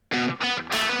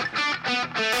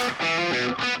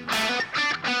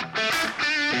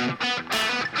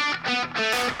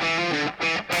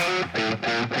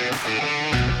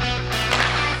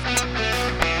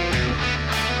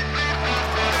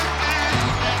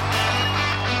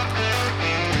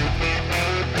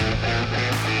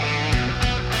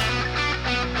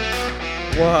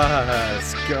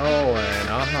What's going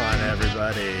on,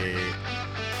 everybody?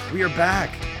 We are back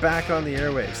on the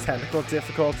airwaves. Technical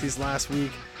difficulties last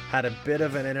week. Had a bit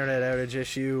of an internet outage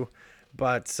issue,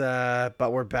 but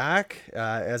we're back.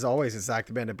 As always, it's Zach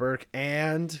the Bandit Burke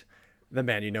and the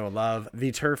man you know and love,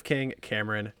 the Turf King,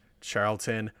 Cameron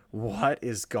Charlton. What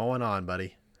is going on,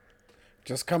 buddy?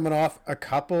 Just coming off a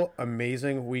couple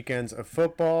amazing weekends of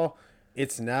football.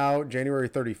 It's now January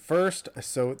 31st,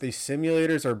 so the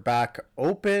simulators are back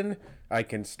open. I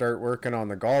can start working on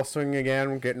the golf swing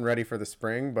again, getting ready for the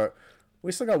spring, but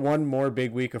we still got one more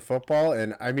big week of football,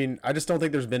 and I just don't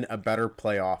think there's been a better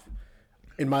playoff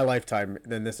in my lifetime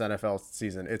than this NFL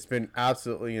season. It's been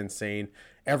absolutely insane.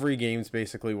 Every game's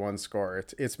basically one score.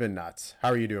 It's been nuts. How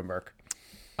are you doing, Burke?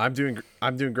 I'm doing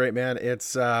great, man.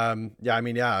 It's we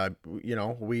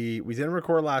didn't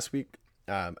record last week.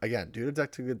 Again, due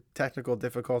to technical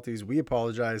difficulties, we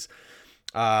apologize.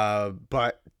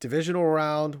 But divisional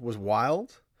round was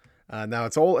wild. Now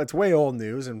it's way old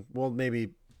news, and we'll maybe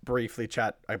briefly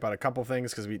chat about a couple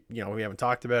things because we haven't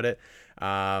talked about it.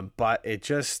 But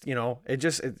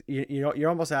you're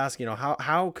almost asking,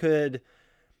 how could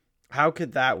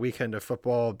that weekend of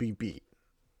football be beat?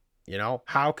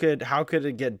 How could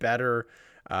it get better,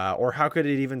 or how could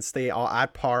it even stay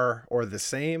at par or the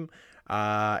same?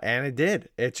 And it did.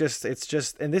 It's just,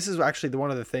 and this is actually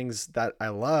one of the things that I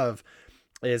love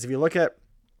is if you look at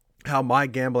how my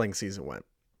gambling season went,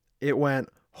 it went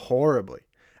horribly,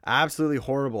 absolutely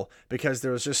horrible, because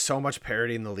there was just so much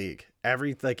parity in the league.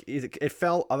 It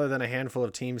felt, other than a handful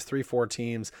of teams, 3-4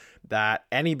 teams, that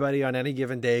anybody on any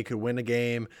given day could win a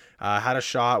game, had a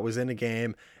shot, was in a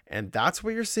game. And that's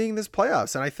what you're seeing this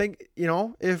playoffs. And I think,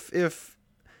 if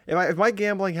my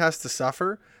gambling has to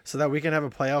suffer so that we can have a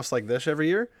playoffs like this every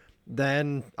year,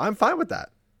 then I'm fine with that.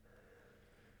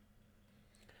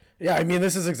 Yeah,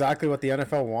 this is exactly what the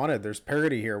NFL wanted. There's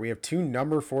parity here. We have two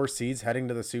number 4 seeds heading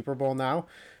to the Super Bowl now,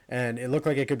 and it looked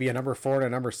like it could be a number 4 and a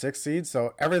number 6 seed.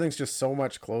 So everything's just so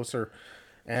much closer.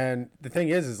 And the thing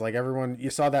is like everyone, you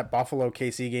saw that Buffalo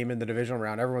KC game in the divisional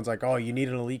round. Everyone's like, oh, you need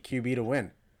an elite QB to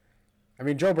win.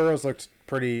 Joe Burrow's looked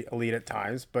pretty elite at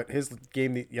times, but his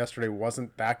game yesterday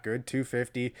wasn't that good.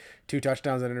 250, 2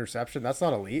 touchdowns and interception. That's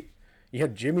not elite. You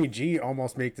had Jimmy G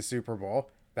almost make the Super Bowl.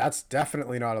 That's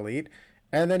definitely not elite.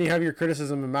 And then you have your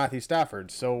criticism of Matthew Stafford.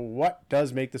 So what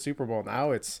does make the Super Bowl now?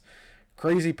 It's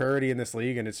crazy parity in this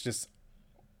league, and it's just,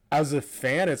 as a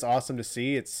fan, it's awesome to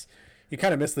see. You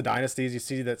kind of miss the dynasties. You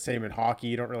see that same in hockey.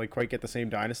 You don't really quite get the same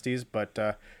dynasties,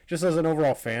 but just as an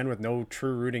overall fan with no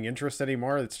true rooting interest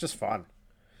anymore, it's just fun.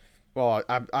 Well,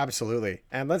 absolutely.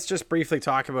 And let's just briefly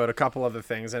talk about a couple other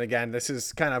things. And again, this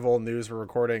is kind of old news. We're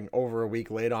recording over a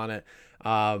week late on it.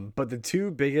 But the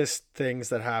two biggest things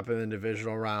that happened in the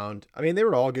divisional round, they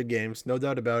were all good games, no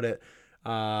doubt about it.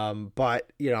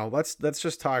 But let's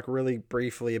just talk really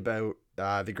briefly about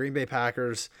the Green Bay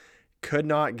Packers could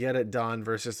not get it done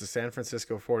versus the San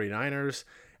Francisco 49ers.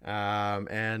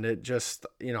 And it just,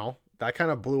 that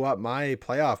kind of blew up my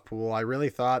playoff pool. I really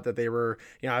thought that they were,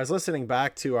 I was listening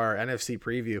back to our NFC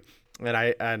preview,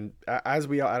 and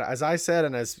as I said,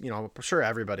 and as, I'm sure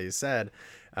everybody's said,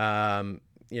 I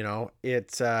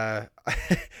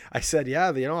said,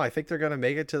 yeah, I think they're going to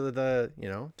make it to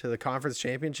the conference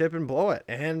championship and blow it.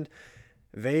 And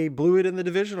they blew it in the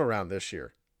divisional round this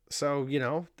year. So,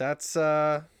 that's,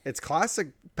 it's classic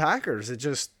Packers. It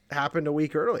just happened a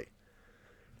week early.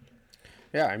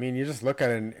 Yeah, you just look at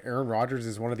it, and Aaron Rodgers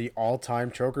is one of the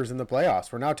all-time chokers in the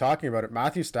playoffs. We're now talking about it.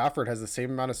 Matthew Stafford has the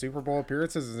same amount of Super Bowl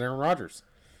appearances as Aaron Rodgers.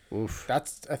 Oof.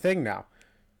 That's a thing now.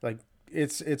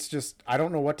 It's just, I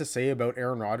don't know what to say about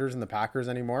Aaron Rodgers and the Packers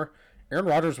anymore. Aaron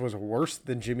Rodgers was worse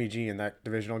than Jimmy G in that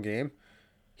divisional game.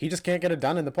 He just can't get it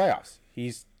done in the playoffs.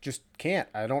 He's just can't.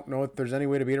 I don't know if there's any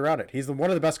way to beat around it. He's one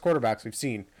of the best quarterbacks we've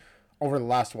seen over the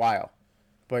last while.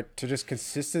 But to just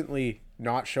consistently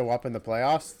not show up in the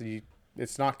playoffs,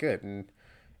 it's not good. And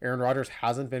Aaron Rodgers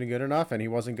hasn't been good enough, and he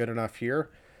wasn't good enough here.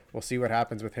 We'll see what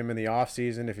happens with him in the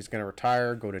offseason, if he's going to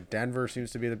retire. Go to Denver seems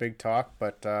to be the big talk,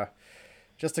 but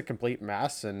just a complete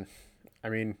mess. And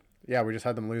we just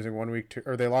had them losing 1 week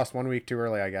or they lost 1 week too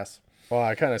early, I guess. Well,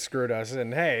 I kind of screwed us.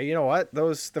 And hey, you know what? The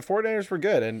 49ers were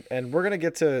good, and we're gonna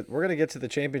get to the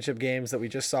championship games that we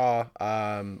just saw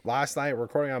last night. We're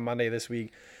recording on Monday this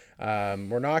week.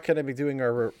 We're not going to be doing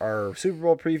our Super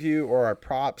Bowl preview or our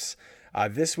props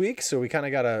this week, so we got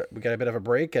a bit of a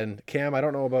break. And Cam, I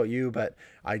don't know about you, but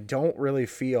I don't really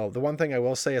feel, the one thing I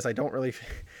will say is I don't really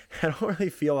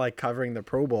feel like covering the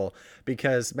Pro Bowl,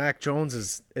 because Mac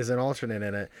Jones is an alternate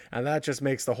in it, and that just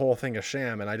makes the whole thing a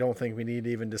sham. And I don't think we need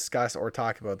to even discuss or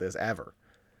talk about this ever.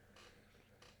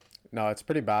 No, it's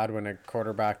pretty bad when a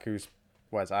quarterback who's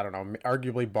was, I don't know,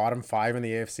 arguably bottom 5 in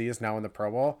the AFC, is now in the Pro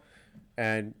Bowl.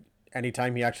 And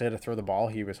anytime he actually had to throw the ball,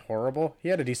 he was horrible. He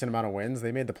had a decent amount of wins.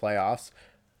 They made the playoffs,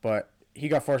 but he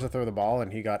got forced to throw the ball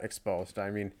and he got exposed.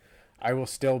 I mean, I will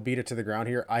still beat it to the ground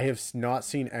here. I have not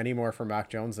seen any more from Mac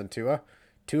Jones than Tua.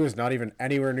 Tua is not even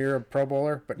anywhere near a Pro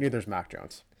Bowler, but neither is Mac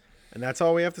Jones. And that's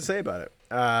all we have to say about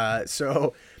it.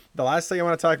 So the last thing I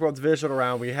want to talk about divisional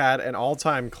round, we had an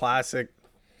all-time classic.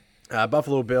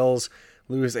 Buffalo Bills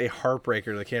lose a heartbreaker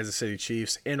to the Kansas City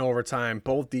Chiefs in overtime.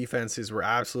 Both defenses were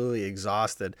absolutely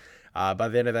exhausted by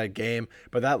the end of that game.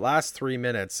 But that last 3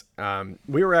 minutes,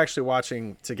 we were actually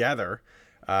watching together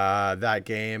that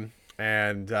game.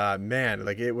 And man,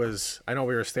 like it was, I know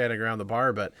we were standing around the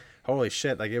bar, but holy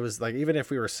shit, like it was like, even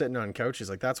if we were sitting on couches,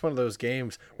 like that's one of those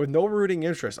games with no rooting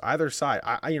interest either side.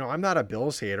 I'm not a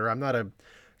Bills hater. I'm not a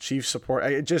Chiefs supporter.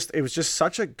 It was just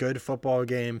such a good football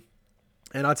game.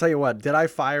 And I'll tell you what, did I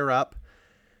fire up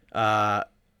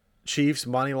Chiefs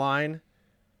money line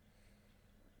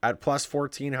at plus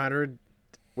 1,400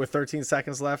 with 13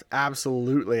 seconds left?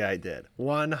 Absolutely, I did.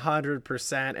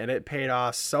 100%, and it paid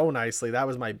off so nicely. That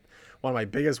was one of my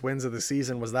biggest wins of the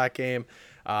season, was that game.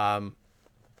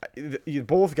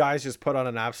 Both guys just put on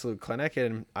an absolute clinic,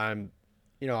 and and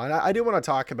I do want to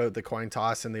talk about the coin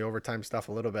toss and the overtime stuff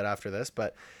a little bit after this,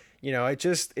 but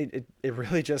it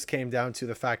really just came down to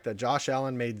the fact that Josh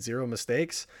Allen made 0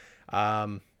 mistakes,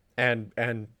 and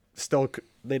still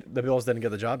the Bills didn't get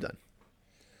the job done.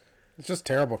 It's just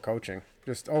terrible coaching.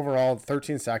 Just overall,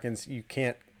 13 seconds. You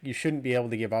shouldn't be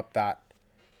able to give up that.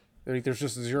 There's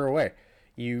just 0 way.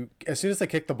 As soon as they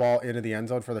kick the ball into the end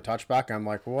zone for the touchback, I'm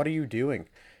like, what are you doing?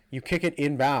 You kick it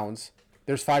inbounds.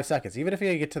 There's 5 seconds. Even if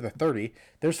you get to the 30,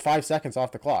 there's 5 seconds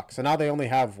off the clock. So now they only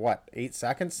have 8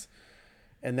 seconds?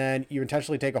 And then you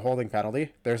intentionally take a holding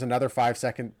penalty. There's another 5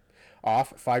 second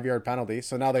off, 5-yard penalty.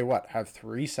 So now they have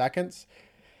 3 seconds.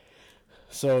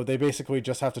 So they basically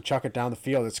just have to chuck it down the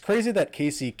field. It's crazy that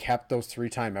Casey kept those 3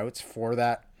 timeouts for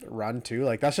that run too.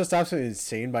 Like, that's just absolutely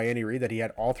insane by Andy Reid that he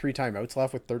had all 3 timeouts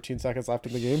left with 13 seconds left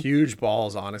in the game. Huge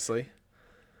balls, honestly.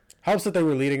 Helps that they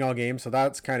were leading all game, so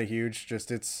that's kind of huge. Just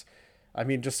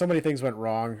so many things went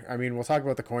wrong. I mean, we'll talk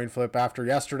about the coin flip after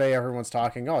yesterday. Everyone's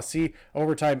talking,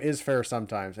 overtime is fair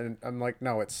sometimes. And I'm like,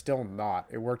 no, it's still not.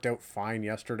 It worked out fine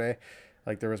yesterday.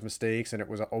 Like, there was mistakes, and it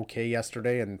was okay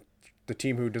yesterday, and the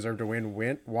team who deserved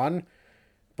to won.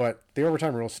 But the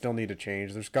overtime rules still need to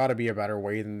change. There's got to be a better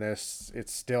way than this.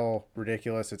 It's still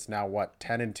ridiculous. It's now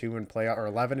 10-2 in playoff,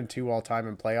 or 11-2 all time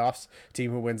in playoffs.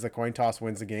 Team who wins the coin toss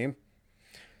wins the game.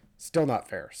 Still not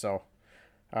fair. So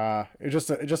it's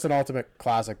just an ultimate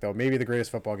classic, though. Maybe the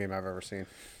greatest football game I've ever seen.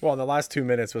 Well, the last 2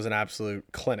 minutes was an absolute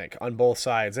clinic on both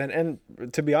sides. And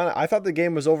to be honest, I thought the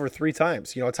game was over 3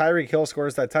 times. Tyreek Hill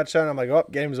scores that touchdown. I'm like, oh,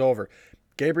 game's over.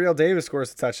 Gabriel Davis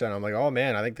scores the touchdown. I'm like, oh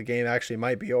man, I think the game actually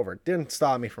might be over. It didn't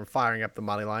stop me from firing up the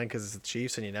money line because it's the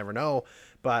Chiefs and you never know.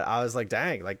 But I was like,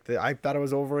 dang, I thought it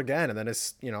was over again. And then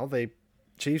it's, they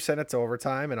Chiefs sent it to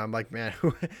overtime. And I'm like, man,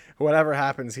 whatever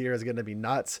happens here is going to be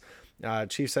nuts.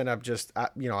 Chiefs end up just, as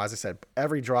I said,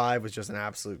 every drive was just an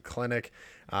absolute clinic.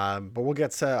 But we'll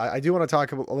get to, I do want to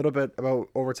talk a little bit about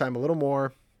overtime a little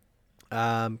more.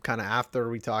 Kind of after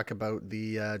we talk about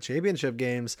the championship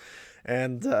games,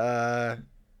 and do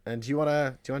you want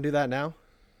to do that now?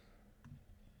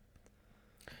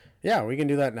 Yeah, we can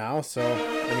do that now. So,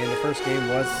 the first game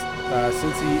was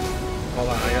Cincy. Hold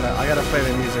on, I gotta play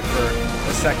the music for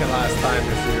the second last time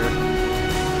this year,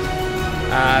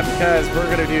 because we're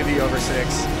gonna do the over 6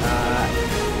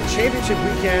 championship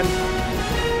weekend.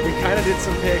 We kind of did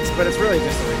some picks, but it's really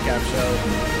just a recap show.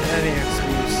 Any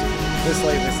excuse this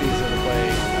late in the season to play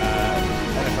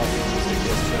NFL music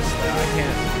is just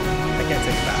I can't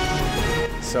take it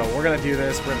back. So we're gonna do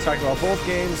this. We're gonna talk about both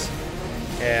games,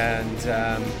 and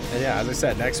yeah, as I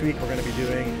said, next week we're gonna be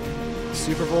doing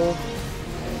Super Bowl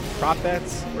prop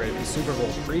bets. We're gonna do Super Bowl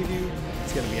preview.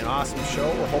 It's gonna be an awesome show.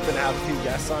 We're hoping to have a few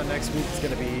guests on next week. It's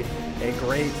gonna be a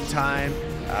great time,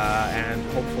 and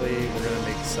hopefully we're gonna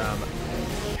make some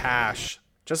cash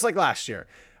just like last year.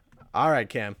 All right,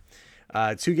 Cam.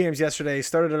 2 games yesterday.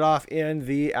 Started it off in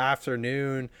the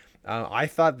afternoon. I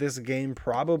thought this game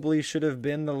probably should have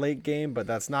been the late game, but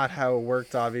that's not how it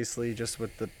worked, obviously, just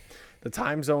with the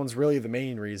time zone's really the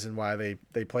main reason why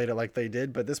they played it like they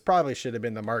did. But this probably should have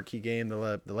been the marquee game,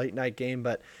 the late night game.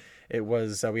 But it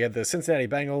was, we had the Cincinnati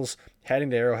Bengals heading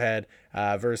to Arrowhead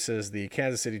versus the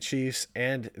Kansas City Chiefs,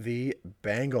 and the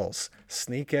Bengals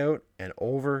sneak out an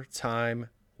overtime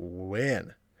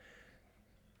win.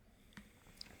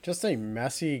 Just a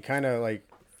messy, kind of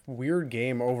weird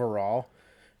game overall.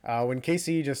 When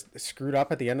KC just screwed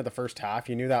up at the end of the first half,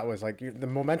 you knew that was the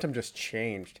momentum just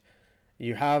changed.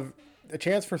 You have a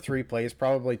chance for 3 plays,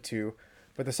 probably 2.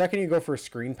 But the second you go for a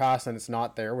screen pass and it's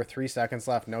not there with 3 seconds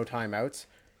left, no timeouts,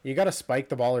 you got to spike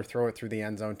the ball or throw it through the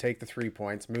end zone, take the 3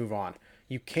 points, move on.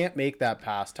 You can't make that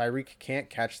pass. Tyreek can't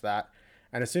catch that.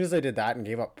 And as soon as they did that and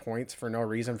gave up points for no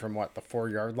reason from the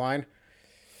 4-yard line,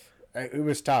 it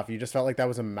was tough. You just felt like that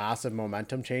was a massive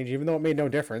momentum change, even though it made no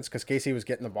difference because KC was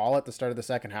getting the ball at the start of the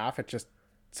second half. It just,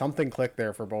 something clicked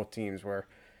there for both teams where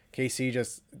KC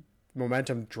just,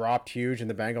 momentum dropped huge and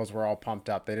the Bengals were all pumped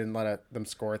up. They didn't let them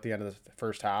score at the end of the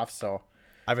first half. So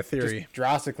I have a theory. Just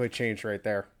drastically changed right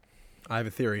there. I have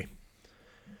a theory.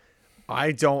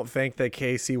 I don't think that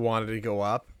KC wanted to go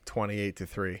up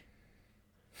 28-3.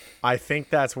 I think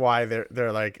that's why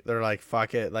they're like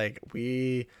fuck it, like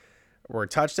we're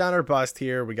touchdown or bust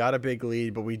here. We got a big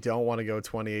lead, but we don't want to go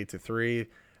 28-3.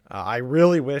 I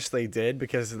really wish they did,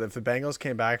 because if the Bengals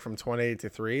came back from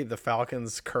 28-3, the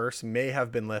Falcons' curse may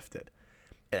have been lifted.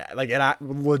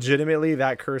 Legitimately,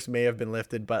 that curse may have been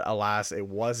lifted, but alas, it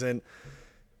wasn't.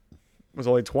 It was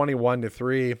only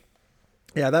 21-3.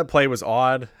 Yeah, that play was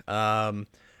odd.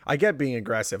 I get being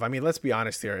aggressive. I mean, let's be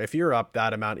honest here. If you're up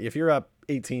that amount, if you're up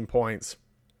 18 points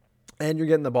and you're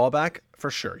getting the ball back, for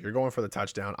sure, you're going for the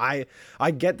touchdown. I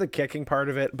get the kicking part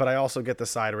of it, but I also get the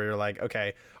side where you're like,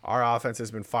 okay, our offense has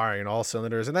been firing on all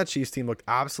cylinders, and that Chiefs team looked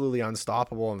absolutely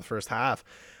unstoppable in the first half.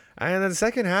 And then the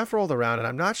second half rolled around, and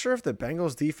I'm not sure if the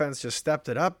Bengals defense just stepped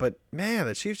it up, but man,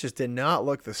 the Chiefs just did not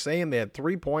look the same. They had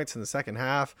 3 points in the second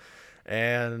half.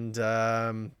 And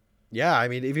yeah, I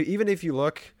mean, even if you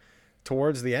look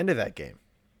towards the end of that game,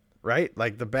 right?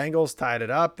 Like the Bengals tied it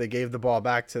up. They gave the ball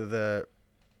back to the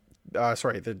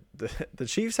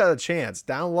Chiefs had a chance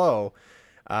down low,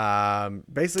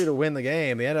 basically to win the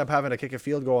game. They ended up having to kick a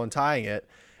field goal and tying it.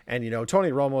 And,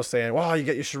 Tony Romo's saying, well,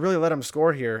 you should really let him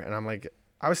score here. And I'm like,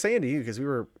 I was saying to you, because we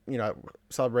were,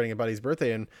 celebrating a buddy's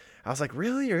birthday, and I was like,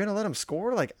 really? You're going to let him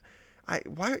score? Like,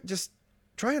 why just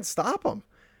try and stop him?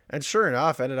 And sure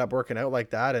enough, ended up working out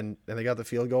like that. And they got the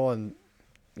field goal and,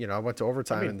 went to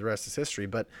overtime, and the rest is history.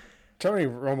 But Tony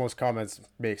Romo's comments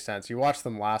make sense. You watched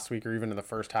them last week or even in the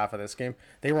first half of this game.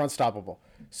 They were unstoppable.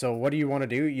 So what do you want to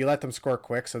do? You let them score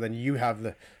quick, so then you have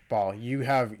the ball. You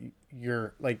have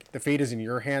the fate is in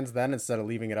your hands then, instead of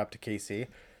leaving it up to KC.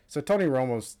 So Tony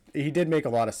Romo's, he did make a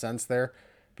lot of sense there,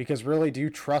 because really, do you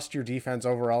trust your defense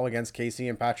overall against KC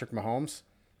and Patrick Mahomes?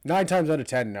 9 times out of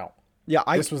 10, no. Yeah,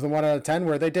 this was the 1 out of 10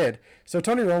 where they did. So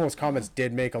Tony Romo's comments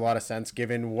did make a lot of sense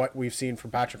given what we've seen from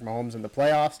Patrick Mahomes in the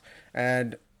playoffs,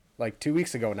 and like 2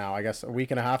 weeks ago now, I guess a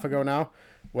week and a half ago now,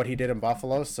 what he did in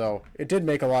Buffalo. So it did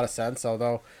make a lot of sense,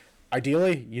 although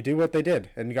ideally you do what they did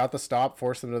and you got the stop,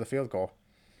 force them to the field goal.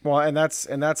 Well, and that's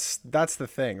the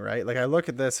thing, right? Like I look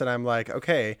at this and I'm like,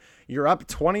 okay, you're up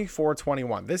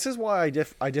 24-21. This is why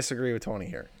I disagree with Tony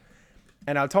here.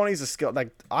 And now Tony's a skill,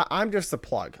 like I'm just a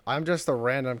plug. I'm just a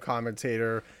random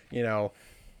commentator,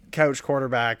 couch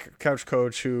quarterback, couch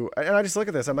coach and I just look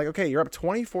at this. I'm like, okay, you're up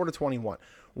 24-21.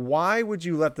 Why would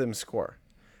you let them score?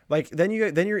 Like then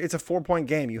it's a 4-point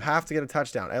game. You have to get a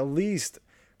touchdown. At least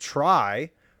try.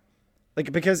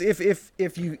 Like, because if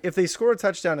they score a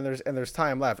touchdown and there's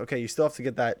time left, okay, you still have to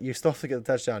get the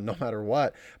touchdown no matter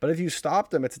what. But if you stop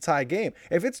them, it's a tie game.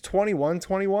 If it's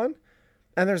 21-21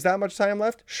 and there's that much time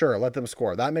left, sure, let them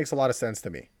score. That makes a lot of sense to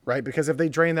me, right? Because if they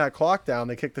drain that clock down,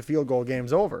 they kick the field goal,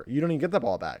 game's over. You don't even get the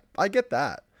ball back. I get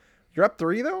that. You're up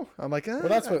 3 though. I'm like, well,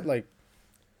 that's what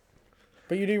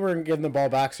but you weren't getting the ball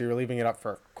back, so you were leaving it up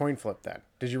for a coin flip then.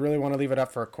 Did you really want to leave it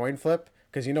up for a coin flip?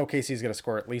 Because KC's going to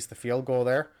score at least the field goal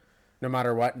there, no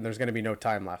matter what, and there's going to be no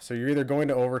time left. So you're either going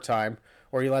to overtime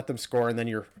or you let them score, and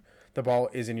then the ball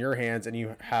is in your hands and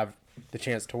you have the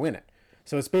chance to win it.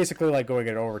 So it's basically like going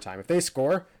into overtime. If they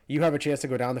score, you have a chance to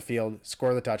go down the field,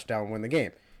 score the touchdown, win the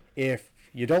game. If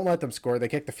you don't let them score, they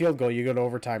kick the field goal, you go to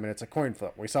overtime, and it's a coin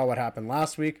flip. We saw what happened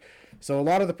last week. So a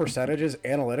lot of the percentages,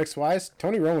 analytics-wise,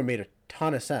 Tony Romo made a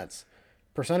ton of sense.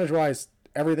 Percentage-wise,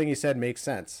 everything he said makes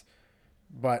sense.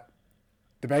 But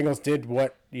the Bengals did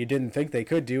what you didn't think they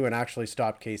could do and actually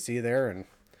stopped KC there and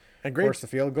forced the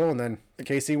field goal. And then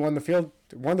KC won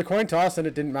the coin toss, and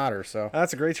it didn't matter. So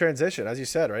that's a great transition, as you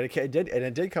said, right? It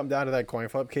did come down to that coin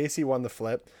flip. KC won the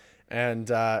flip, and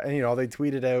they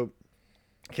tweeted out,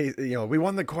 we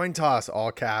won the coin toss,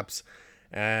 all caps,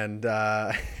 and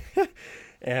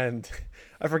and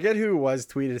I forget who was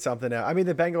tweeted something out. I mean,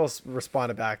 the Bengals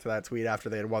responded back to that tweet after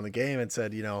they had won the game and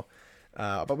said,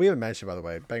 but we haven't mentioned, by the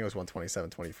way, Bengals won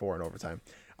 27-24 in overtime.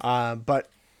 But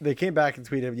they came back and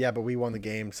tweeted, yeah, but we won the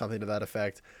game, something to that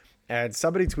effect. And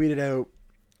somebody tweeted out,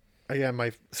 again,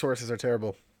 my sources are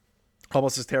terrible,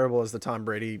 almost as terrible as the Tom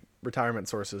Brady retirement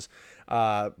sources.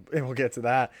 And we'll get to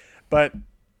that. But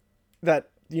that,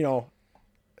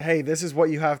 hey, this is what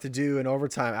you have to do in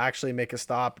overtime. Actually make a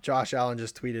stop. Josh Allen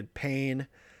just tweeted pain.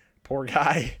 Poor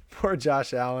guy, poor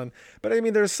Josh Allen. But I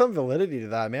mean, there's some validity to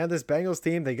that, man. This Bengals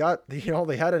team,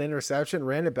 they had an interception,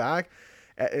 ran it back.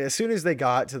 As soon as they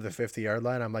got to the 50-yard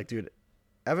line, I'm like, dude,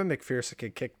 Evan McPherson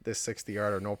could kick this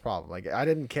 60-yarder, no problem. Like, I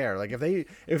didn't care. Like, if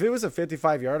it was a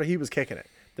 55-yarder, he was kicking it.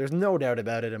 There's no doubt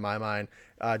about it in my mind.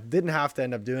 Didn't have to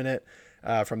end up doing it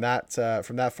from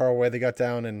that far away. They got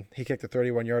down and he kicked a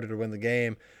 31-yarder to win the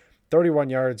game. 31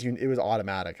 yards, it was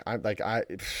automatic.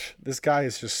 This guy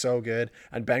is just so good.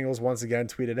 And Bengals once again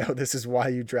tweeted out, "This is why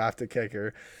you draft a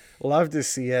kicker." Love to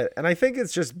see it. And I think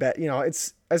it's just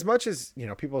it's as much as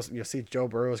people see Joe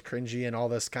Burrow is cringy and all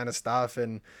this kind of stuff,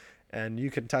 and you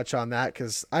can touch on that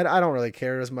because I don't really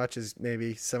care as much as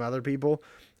maybe some other people,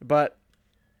 but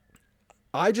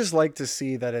I just like to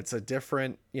see that it's a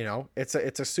different, it's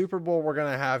a Super Bowl we're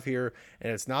gonna have here,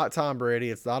 and it's not Tom Brady,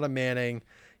 it's not a Manning.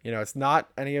 It's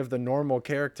not any of the normal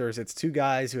characters. It's two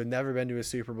guys who had never been to a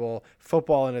Super Bowl,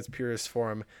 football in its purest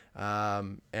form.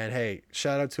 And hey,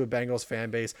 shout out to a Bengals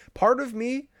fan base. Part of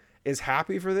me is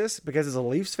happy for this because as a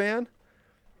Leafs fan,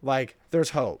 like, there's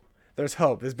hope. There's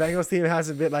hope. This Bengals team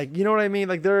hasn't been like, you know what I mean?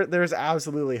 Like, there's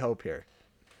absolutely hope here.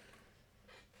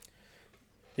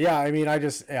 Yeah, I mean,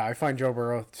 I find Joe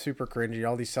Burrow super cringy.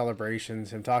 All these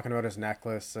celebrations, him talking about his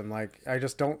necklace, and like, I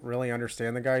just don't really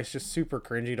understand the guy. He's just super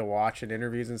cringy to watch in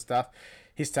interviews and stuff.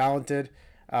 He's talented.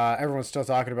 Everyone's still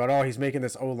talking about, oh, he's making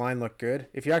this O-line look good.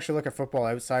 If you actually look at Football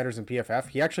Outsiders and PFF,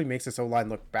 he actually makes this O-line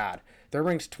look bad. They're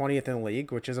ranked 20th in the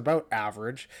league, which is about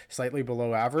average, slightly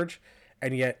below average,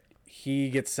 and yet he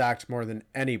gets sacked more than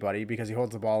anybody because he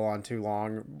holds the ball on too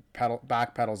long,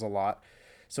 backpedals a lot.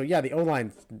 So yeah, the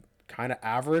O-line kind of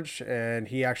average, and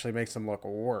he actually makes them look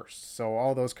worse. So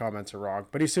all those comments are wrong,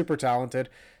 but he's super talented.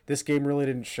 This game really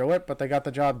didn't show it, but they got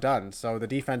the job done. So the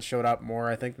defense showed up more,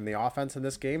 I think, than the offense in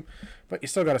this game, but you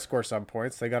still got to score some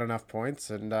points. They got enough points,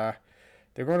 and they're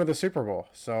going to the Super Bowl,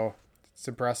 so it's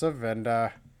impressive. And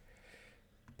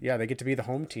yeah, they get to be the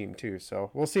home team too,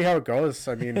 so we'll see how it goes.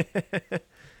 I mean,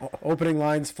 opening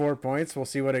line's 4 points. We'll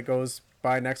see what it goes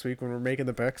by next week when we're making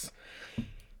the picks.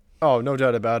 Oh, no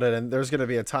doubt about it. And there's going to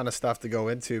be a ton of stuff to go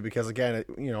into because, again,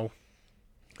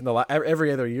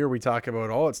 every other year we talk about,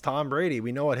 oh, it's Tom Brady.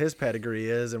 We know what his pedigree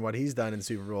is and what he's done in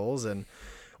Super Bowls,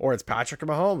 or it's Patrick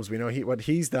Mahomes. We know what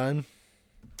he's done.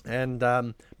 And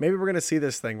maybe we're going to see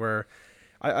this thing where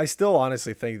I still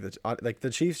honestly think that like the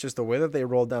Chiefs, just the way that they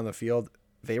rolled down the field,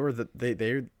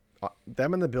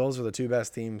 them and the Bills are the two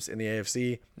best teams in the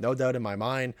AFC, no doubt in my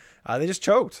mind. They just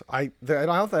choked. I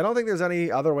don't think there's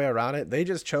any other way around it. They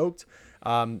just choked.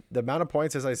 The amount of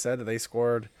points, as I said, that they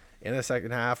scored in the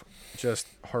second half, just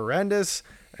horrendous,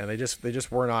 and they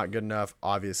just were not good enough.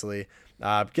 Obviously,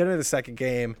 getting into the second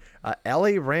game,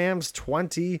 LA Rams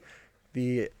 20,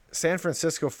 the San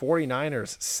Francisco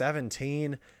 49ers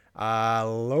 17.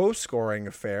 Low scoring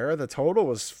affair. The total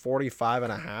was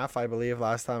 45.5, I believe,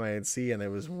 last time I had seen, and it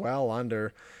was well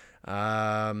under.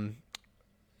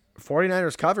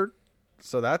 49ers covered,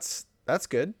 so that's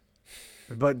good.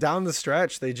 But down the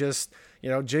stretch, they just,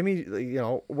 Jimmy,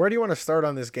 where do you want to start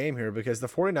on this game here? Because the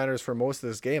 49ers, for most of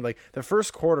this game, like the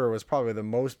first quarter was probably the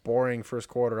most boring first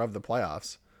quarter of the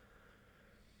playoffs.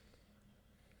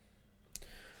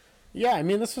 Yeah, I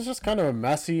mean, this was just kind of a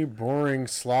messy, boring,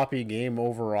 sloppy game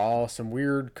overall. Some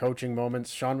weird coaching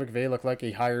moments. Sean McVay looked like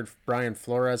he hired Brian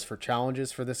Flores for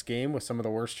challenges for this game, with some of the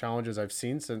worst challenges I've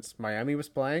seen since Miami was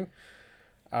playing.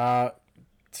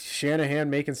 Shanahan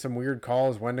making some weird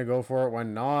calls, when to go for it,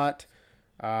 when not.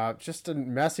 Just a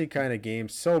messy kind of game.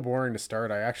 So boring to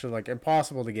start. I actually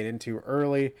impossible to get into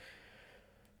early.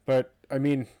 But, I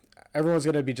mean, everyone's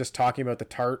going to be just talking about the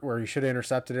tart where he should have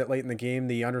intercepted it late in the game.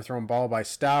 The underthrown ball by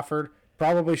Stafford.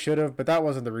 Probably should have, but that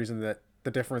wasn't the reason that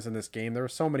the difference in this game. There were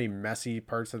so many messy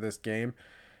parts of this game.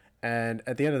 And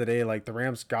at the end of the day, the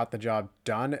Rams got the job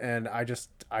done. And I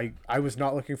was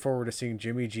not looking forward to seeing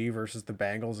Jimmy G versus the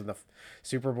Bengals in the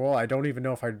Super Bowl. I don't even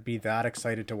know if I'd be that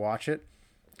excited to watch it.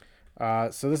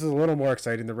 So this is a little more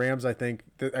exciting. The Rams, I think,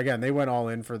 again, they went all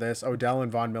in for this. Odell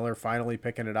and Von Miller finally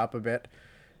picking it up a bit.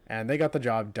 And they got the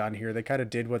job done here. They kind of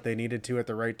did what they needed to at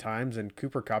the right times. And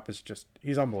Cooper Kupp is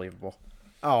he's unbelievable.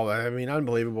 Oh, I mean,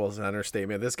 unbelievable is an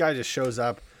understatement. This guy just shows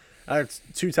up.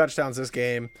 2 touchdowns this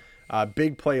game.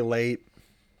 Big play late.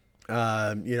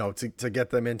 To get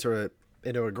them into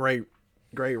a great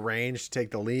range to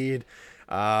take the lead.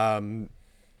 Man,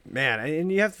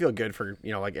 and you have to feel good for,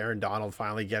 Aaron Donald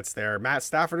finally gets there. Matt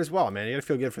Stafford as well, man. You got to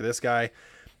feel good for this guy.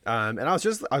 And I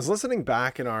was listening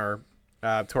back in our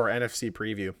to our NFC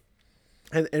preview,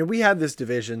 and we had this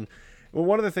division Well,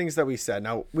 one of the things that we said,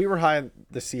 now we were high on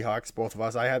the Seahawks, both of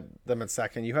us. I had them at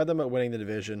second. You had them at winning the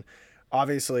division.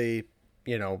 Obviously,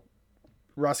 you know,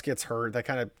 Russ gets hurt. That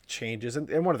kind of changes.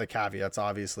 And one of the caveats,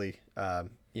 obviously,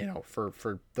 you know,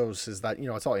 for those is that, you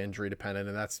know, it's all injury dependent,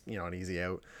 and that's, you know, an easy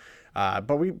out.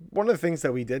 But one of the things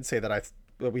that we did say that I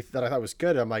thought was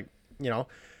good, I'm like, you know,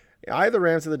 I had the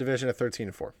Rams in the division at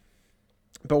 13-4.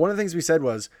 But one of the things we said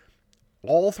was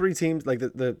all three teams, like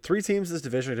the three teams in this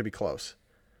division are going to be close.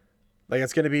 Like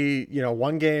it's going to be, you know,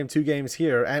 1 game, 2 games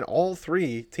here, and all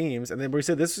three teams. And then we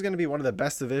said this is going to be one of the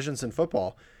best divisions in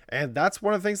football. And that's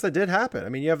one of the things that did happen. I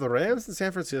mean, you have the Rams in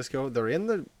San Francisco. They're in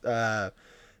the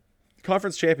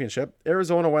conference championship.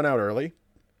 Arizona went out early.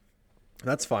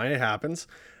 That's fine. It happens.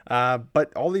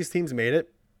 But all these teams made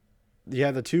it. You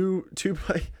had the two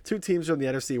teams from the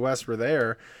NFC West were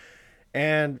there.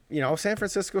 And, you know, San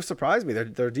Francisco surprised me.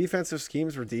 Their defensive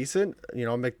schemes were decent. You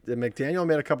know, McDaniel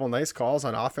made a couple nice calls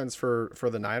on offense for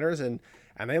the Niners, and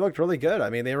they looked really good. I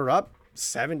mean, they were up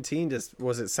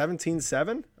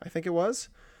 17-7? I think it was,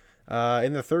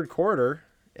 in the third quarter.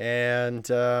 And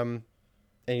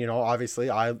you know, obviously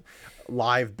I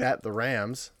live bet the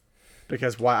Rams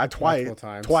because twice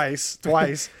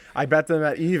I bet them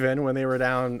at even when they were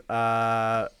down.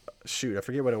 I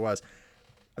forget what it was.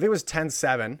 I think it was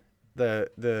 10-7. I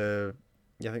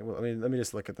think, let me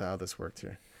just look at how this worked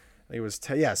here. I think it was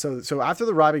 10. Yeah. So after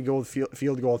the Robbie Gould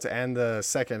field goal to end the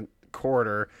second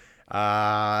quarter,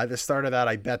 at the start of that,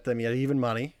 I bet them even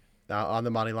money on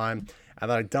the money line. And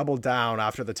then I doubled down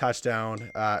after the touchdown,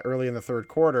 early in the third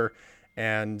quarter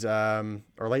or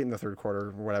late in the third quarter,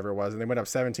 or whatever it was. And they went up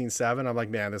 17-7. I'm like,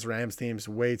 man, this Rams team's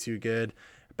way too good.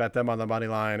 Bet them on the money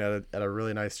line at a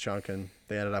really nice chunk, and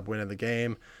they ended up winning the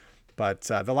game. But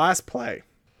the last play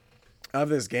of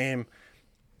this game,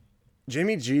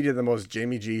 Jimmy G did the most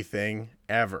Jimmy G thing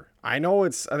ever. I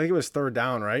think it was third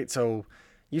down, right? So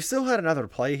you still had another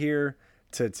play here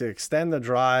to extend the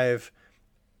drive.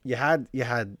 You had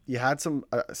some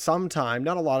time,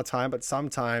 not a lot of time, but some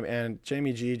time, and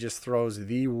Jimmy G just throws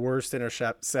the worst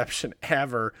interception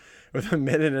ever with 1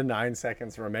 minute and 9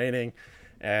 seconds remaining,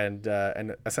 and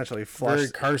essentially flushed.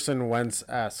 Very Carson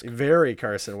Wentz-esque. Very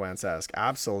Carson Wentz-esque,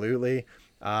 absolutely.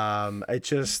 I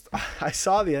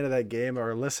saw the end of that game,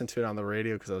 or listened to it on the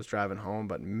radio because I was driving home,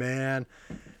 but man,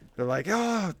 they're like,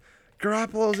 oh,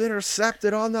 Garoppolo's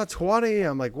intercepted on the 20.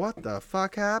 I'm like, what the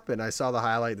fuck happened? I saw the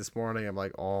highlight this morning. I'm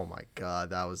like, oh my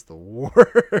God, that was the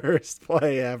worst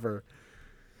play ever.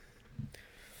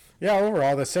 Yeah,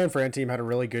 overall, the San Fran team had a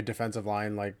really good defensive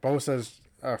line. Like, Bosa's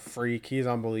a freak. He's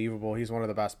unbelievable. He's one of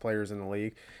the best players in the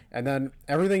league. And then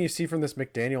everything you see from this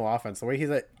McDaniel offense, the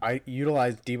way I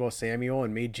utilized Deebo Samuel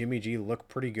and made Jimmy G look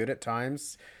pretty good at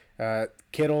times.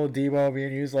 Kittle, Deebo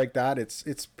being used like that,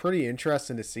 it's pretty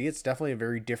interesting to see. It's definitely a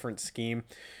very different scheme.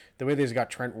 The way they've got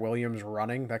Trent Williams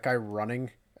running, that guy running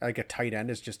like a tight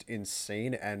end is just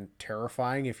insane and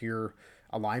terrifying if you're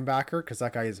a linebacker, because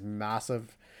that guy is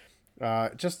massive.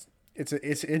 It's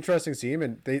an interesting team,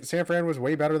 and San Fran was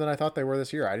way better than I thought they were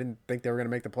this year. I didn't think they were going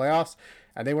to make the playoffs,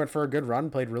 and they went for a good run,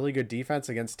 played really good defense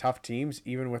against tough teams,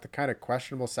 even with a kind of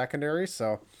questionable secondary.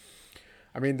 So,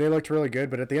 I mean, they looked really good,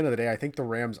 but at the end of the day, I think the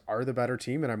Rams are the better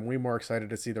team, and I'm way more excited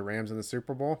to see the Rams in the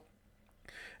Super Bowl.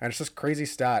 And it's just crazy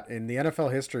stat. In the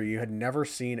NFL history, you had never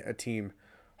seen a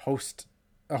host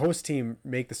team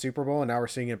make the Super Bowl, and now we're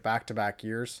seeing it back-to-back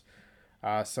years.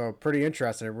 So pretty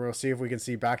interesting. We'll see if we can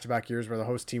see back-to-back years where the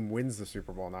host team wins the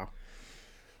Super Bowl now.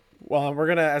 Well,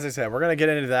 as I said, we're going to get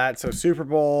into that. So Super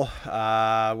Bowl,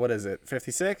 what is it,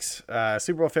 56?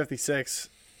 Super Bowl 56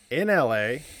 in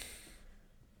LA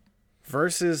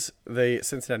versus the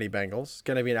Cincinnati Bengals.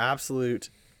 Going to be an absolute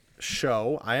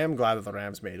show. I am glad that the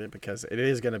Rams made it because it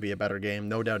is going to be a better game,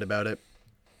 no doubt about it.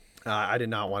 I did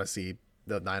not want to see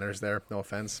the Niners there, no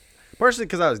offense. Partially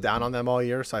because I was down on them all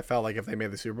year, so I felt like if they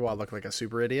made the Super Bowl, I'd look like a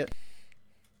super idiot.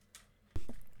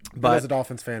 But as a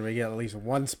Dolphins fan, we get at least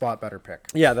one spot better pick.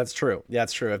 Yeah, that's true. Yeah,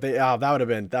 that's true. If they, that would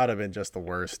have been just the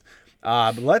worst.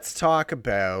 But let's talk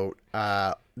about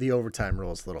the overtime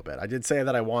rules a little bit. I did say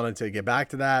that I wanted to get back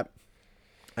to that,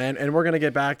 and we're gonna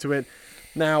get back to it.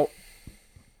 Now,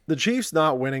 the Chiefs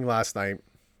not winning last night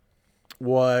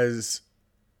was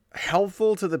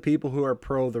helpful to the people who are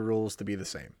pro the rules to be the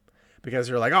same, because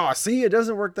you're like, oh, see, it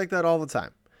doesn't work like that all the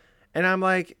time, and I'm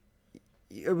like,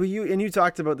 you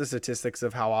talked about the statistics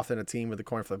of how often a team with a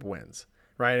coin flip wins,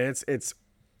 right? And it's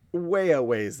way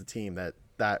outweighs the team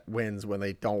that wins when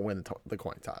they don't win the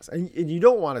coin toss, and you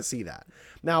don't want to see that.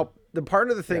 Now, the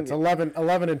part of the thing, it's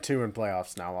 11-2 in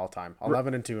playoffs now, all time.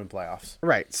 11-2 in playoffs.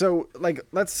 Right. So, like,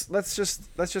 let's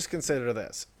just consider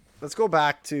this. Let's go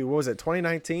back to, what was it,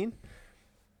 2019?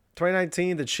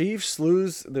 2019, the Chiefs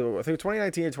lose I think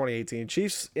 2019 and 2018.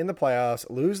 Chiefs in the playoffs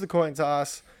lose the coin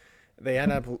toss. They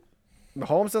end up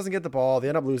Mahomes doesn't get the ball. They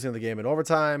end up losing the game in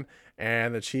overtime,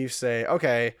 and the Chiefs say,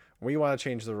 "Okay, we want to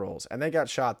change the rules," and they got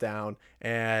shot down.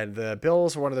 And the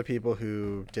Bills were one of the people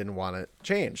who didn't want it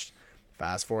changed.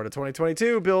 Fast forward to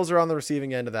 2022, Bills are on the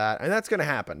receiving end of that, and that's going to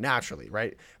happen naturally,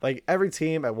 right? Like every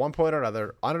team at one point or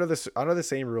another, under the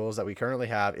same rules that we currently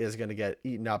have, is going to get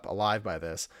eaten up alive by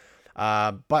this.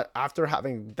 But after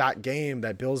having that game,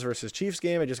 that Bills versus Chiefs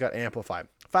game, it just got amplified.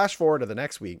 Fast forward to the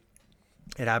next week,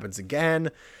 it happens again,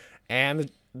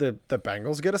 and the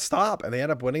Bengals get a stop, and they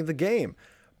end up winning the game.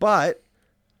 But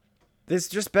this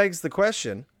just begs the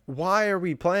question: why are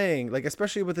we playing, like,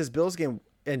 especially with this Bills game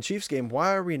and Chiefs game,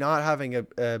 why are we not having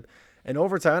an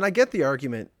overtime? And I get the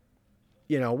argument,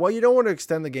 well, you don't want to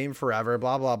extend the game forever,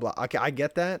 blah, blah, blah. Okay, I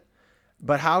get that.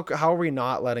 But how are we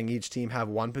not letting each team have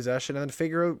one possession and then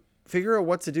figure out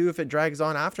what to do if it drags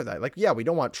on after that? Like, yeah, we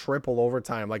don't want triple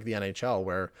overtime like the NHL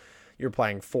where you're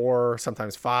playing 4,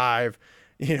 sometimes 5,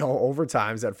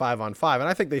 overtimes at 5-on-5. And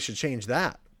I think they should change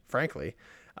that, frankly.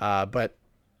 But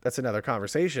that's another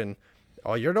conversation.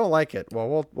 Oh, you don't like it.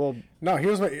 Well, we'll. No,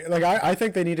 here's what. Like, I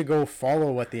think they need to go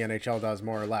follow what the NHL does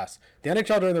more or less. The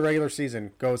NHL during the regular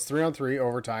season goes 3-on-3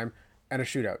 overtime and a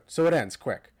shootout, so it ends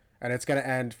quick, and it's going to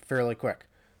end fairly quick.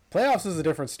 Playoffs is a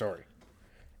different story.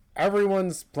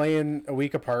 Everyone's playing a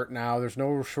week apart now. There's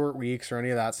no short weeks or any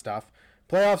of that stuff.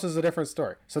 Playoffs is a different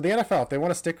story. So the NFL, if they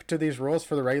want to stick to these rules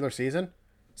for the regular season,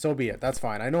 so be it. That's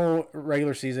fine. I know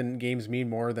regular season games mean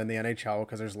more than the NHL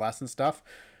because there's less and stuff.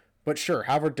 But sure,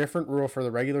 have a different rule for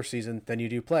the regular season than you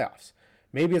do playoffs.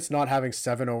 Maybe it's not having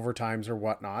 7 overtimes or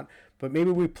whatnot, but maybe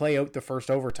we play out the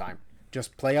first overtime.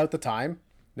 Just play out the time.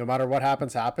 No matter what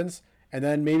happens. And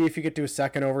then maybe if you get to a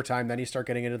second overtime, then you start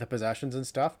getting into the possessions and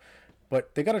stuff.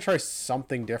 But they got to try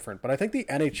something different. But I think the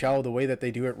NHL, the way that they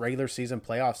do it regular season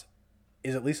playoffs,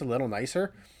 is at least a little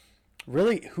nicer.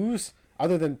 Really,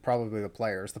 other than probably the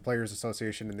Players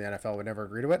Association in the NFL would never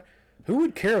agree to it. Who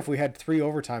would care if we had 3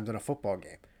 overtimes in a football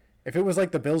game? If it was like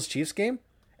the Bills-Chiefs game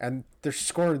and they're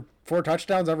scoring 4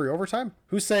 touchdowns every overtime,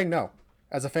 who's saying no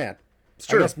as a fan? It's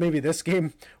true. I guess maybe this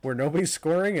game where nobody's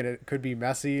scoring and it could be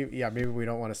messy. Yeah, maybe we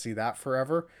don't want to see that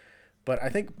forever. But I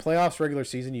think playoffs, regular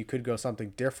season, you could go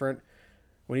something different.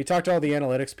 When you talk to all the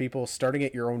analytics people, starting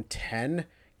at your own 10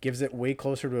 gives it way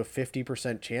closer to a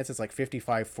 50% chance. It's like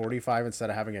 55-45 instead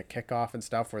of having a kickoff and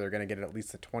stuff where they're going to get at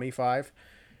least the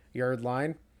 25-yard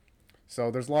line. So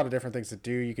there's a lot of different things to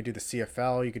do. You could do the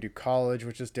CFL, you could do college,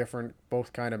 which is different,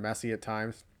 both kind of messy at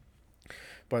times.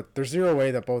 But there's zero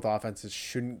way that both offenses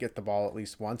shouldn't get the ball at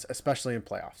least once, especially in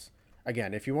playoffs.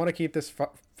 Again, if you want to keep this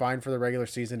fine for the regular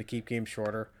season to keep games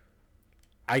shorter,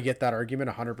 I get that argument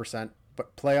 100%.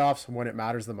 But playoffs, when it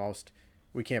matters the most,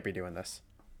 we can't be doing this.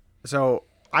 So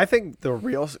I think the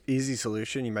real easy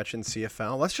solution, you mentioned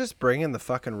CFL, let's just bring in the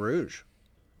fucking Rouge.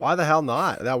 Why the hell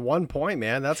not? That 1 point,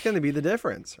 man, that's going to be the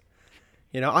difference.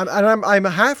 I'm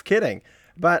half kidding,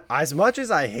 but as much as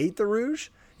I hate the Rouge,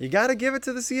 you got to give it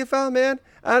to the CFL, man.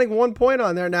 Adding 1 point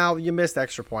on there. Now, you missed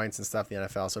extra points and stuff in the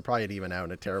NFL, so probably it'd even out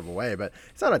in a terrible way, but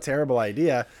it's not a terrible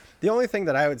idea. The only thing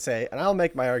that I would say, and I'll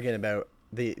make my argument about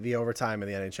the overtime in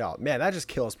the NHL, man, that just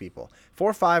kills people.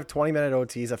 4-5, 20-minute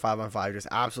OTs at 5-on-5 just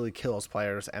absolutely kills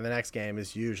players, and the next game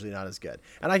is usually not as good.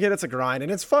 And I get it's a grind,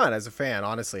 and it's fun as a fan,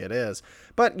 honestly it is.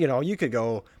 But, you could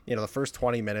go, the first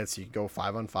 20 minutes, you could go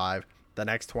 5-on-5. The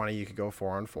next 20, you could go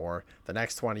 4-on-4. The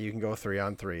next 20, you can go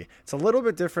 3-on-3. It's a little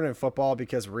bit different in football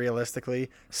because realistically,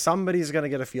 somebody's going to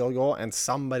get a field goal and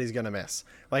somebody's going to miss.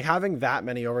 Like, having that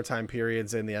many overtime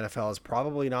periods in the NFL is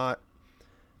probably not,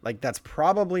 that's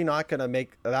probably not going to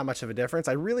make that much of a difference.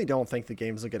 I really don't think the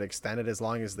games will get extended as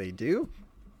long as they do.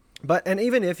 And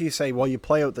even if you say, well, you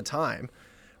play out the time,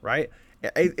 right?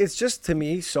 It's just, to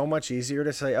me, so much easier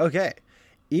to say, okay,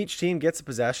 each team gets a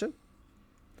possession.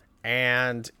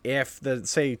 And if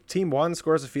team 1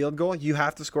 scores a field goal, you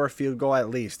have to score a field goal at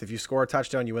least. If you score a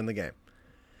touchdown, you win the game.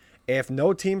 If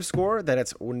no team score, then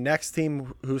it's next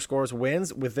team who scores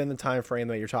wins within the time frame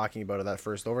that you're talking about of that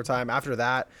first overtime. After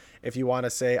that, if you want to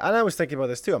say, and I was thinking about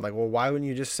this too, I'm like, well, why wouldn't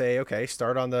you just say, okay,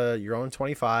 start on your own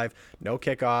 25, no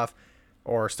kickoff,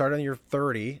 or start on your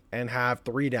 30 and have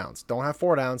 3 downs. Don't have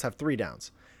 4 downs, have 3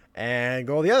 downs. And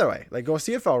go the other way, go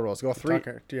CFL rules, go 3.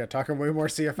 Talking way more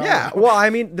CFL. Yeah, well, I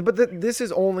mean, but this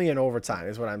is only an overtime,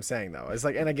 is what I'm saying though. It's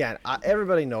and again,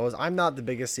 everybody knows I'm not the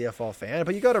biggest CFL fan,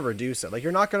 but you got to reduce it.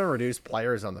 You're not going to reduce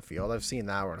players on the field. I've seen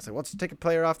that where it's let's take a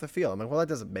player off the field. I'm like, well, that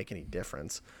doesn't make any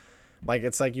difference.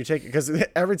 It's you take, because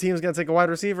every team's going to take a wide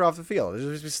receiver off the field.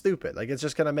 It's just stupid. It's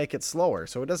just going to make it slower,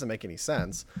 so it doesn't make any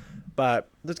sense. But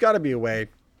there's got to be a way.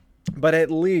 but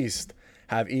at least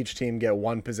have each team get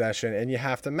one possession and you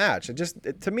have to match.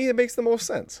 To me, it makes the most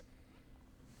sense.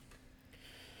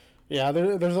 Yeah,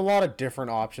 there's a lot of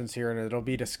different options here, and it'll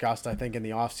be discussed, I think, in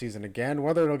the offseason again.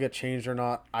 Whether it'll get changed or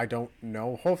not, I don't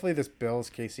know. Hopefully this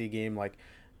Bills-KC game, like,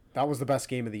 that was the best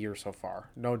game of the year so far.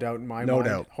 No doubt in my mind. No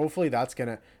doubt. Hopefully that's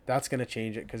gonna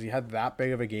change it, because you had that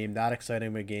big of a game, that exciting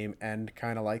of a game, end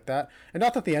kind of like that. And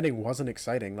not that the ending wasn't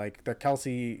exciting. Like, the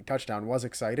Kelsey touchdown was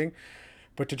exciting,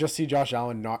 but to just see Josh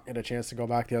Allen not get a chance to go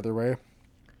back the other way,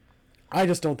 I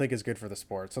just don't think is good for the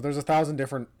sport. So there's 1,000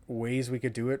 different ways we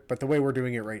could do it, but the way we're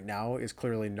doing it right now is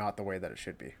clearly not the way that it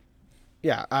should be.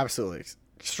 Yeah, absolutely.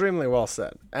 Extremely well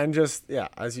said. And just, yeah,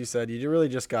 as you said, you really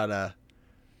just gotta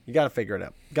figure it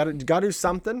out. Gotta do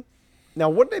something. Now,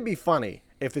 wouldn't it be funny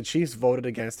if the Chiefs voted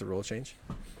against the rule change?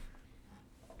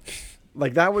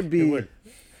 Like, that would be...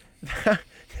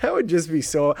 That would just be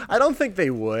so... I don't think they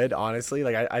would, honestly.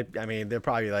 Like, I mean, they're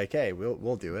probably like, hey,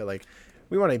 we'll do it. Like,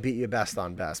 we want to beat you best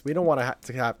on best. We don't want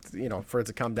to have for it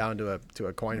to come down to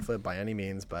a coin flip by any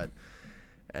means. But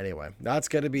anyway, that's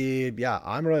going to be, yeah,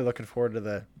 I'm really looking forward to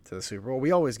the Super Bowl.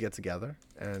 We always get together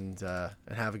and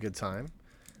have a good time.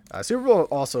 Super Bowl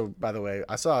also, by the way,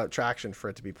 I saw traction for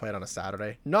it to be played on a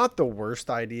Saturday. Not the worst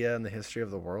idea in the history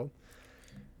of the world.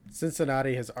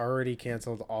 Cincinnati has already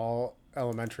canceled all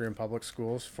elementary and public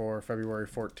schools for February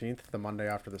 14th, the Monday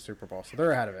after the Super Bowl. So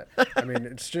they're ahead of it. I mean,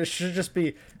 it should just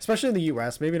be, especially in the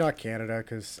U.S., maybe not Canada,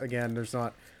 because, again, there's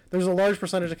a large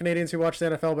percentage of Canadians who watch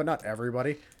the NFL, but not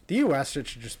everybody. The U.S. should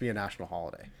just be a national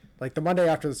holiday. Like, the Monday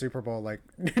after the Super Bowl, like,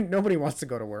 nobody wants to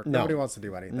go to work. No. Nobody wants to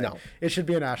do anything. No. It should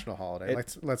be a national holiday.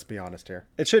 Let's be honest here.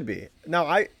 It should be.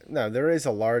 Now, there is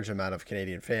a large amount of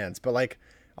Canadian fans, but, like,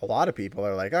 a lot of people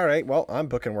are like, all right, well, I'm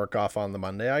booking work off on the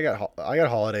Monday. I got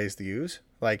holidays to use.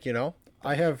 Like,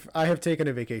 I have taken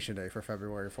a vacation day for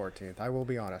February 14th. I will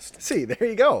be honest. See, there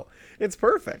you go. It's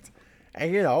perfect.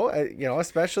 And,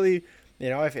 especially,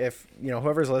 if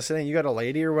whoever's listening, you got a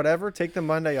lady or whatever, take the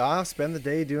Monday off, spend the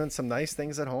day doing some nice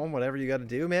things at home, whatever you got to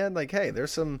do, man. Like, hey,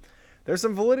 there's some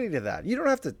validity to that. You don't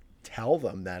have to tell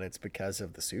them that it's because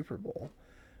of the Super Bowl.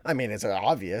 I mean, it's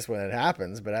obvious when it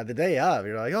happens, but at the day of,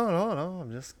 you're like, oh, no,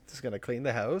 I'm just going to clean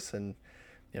the house and,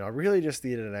 I really just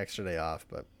needed an extra day off.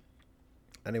 But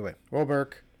anyway. Well,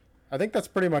 Burke, I think that's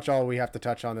pretty much all we have to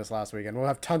touch on this last weekend. We'll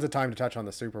have tons of time to touch on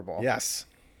the Super Bowl. Yes.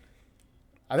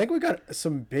 I think we got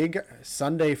some big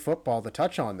Sunday football to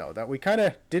touch on, though, that we kind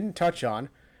of didn't touch on.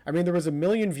 I mean, there was 1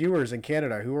 million viewers in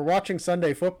Canada who were watching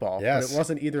Sunday football, yes, but it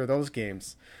wasn't either of those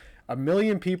games. 1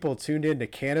 million people tuned in to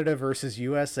Canada versus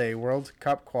USA World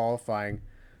Cup qualifying,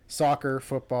 soccer,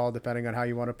 football, depending on how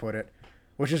you want to put it,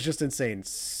 which is just insane.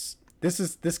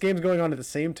 This game's going on at the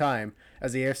same time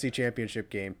as the AFC Championship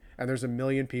game, and there's 1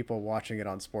 million people watching it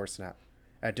on Sportsnet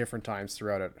at different times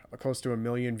throughout it. Close to 1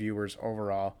 million viewers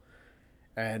overall.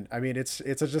 And I mean, it's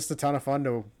just a ton of fun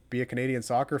to be a Canadian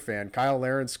soccer fan. Kyle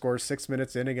Larin scores 6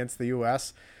 minutes in against the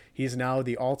U.S. He's now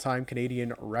the all-time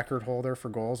Canadian record holder for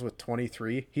goals with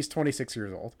 23. He's 26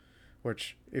 years old,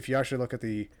 which, if you actually look at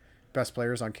the best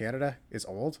players on Canada, is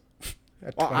old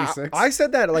at 26. I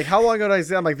said that, like, how long ago did I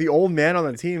say? I'm like, the old man on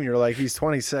the team. You're like, he's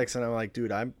 26. And I'm like,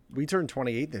 dude, we turned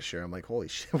 28 this year. I'm like, holy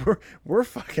shit, we're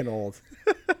fucking old.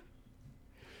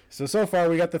 So far,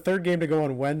 we got the third game to go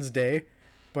on Wednesday.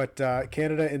 But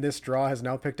Canada in this draw has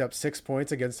now picked up 6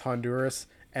 points against Honduras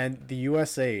and the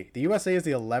USA. The USA is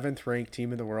the 11th ranked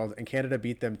team in the world, and Canada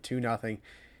beat them 2-0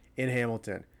 in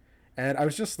Hamilton. And I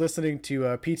was just listening to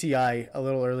PTI a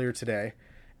little earlier today,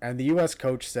 and the US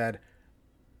coach said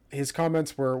his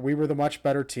comments were, we were the much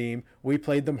better team. We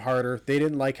played them harder. They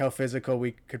didn't like how physical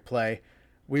we could play.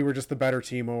 We were just the better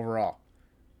team overall.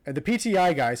 And the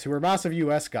PTI guys, who are massive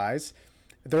US guys,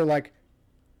 they're like,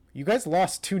 you guys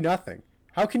lost 2-0.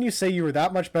 How can you say you were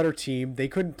that much better team? They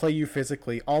couldn't play you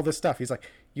physically, all this stuff. He's like,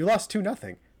 you lost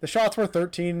 2-0. The shots were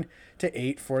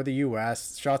 13-8 for the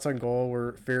U.S. Shots on goal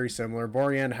were very similar.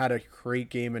 Borjan had a great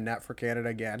game in net for Canada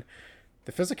again.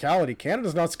 The physicality,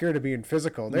 Canada's not scared of being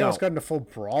physical. They almost got in a full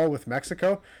brawl with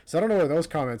Mexico. So I don't know where those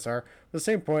comments are. At the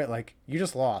same point, like, you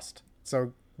just lost.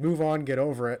 So move on, get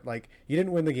over it. Like, you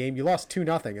didn't win the game. You lost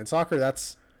 2-0. In soccer,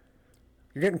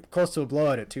 you're getting close to a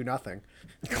blowout at 2-0.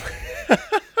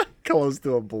 Close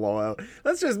to a blowout.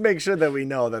 Let's just make sure that we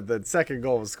know that the second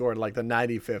goal was scored like the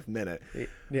 95th minute.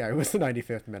 Yeah, it was the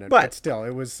 95th minute, but still,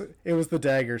 it was the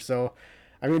dagger. So,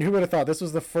 I mean, who would have thought this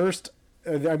was the first?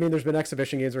 I mean, there's been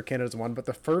exhibition games where Canada's won, but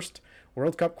the first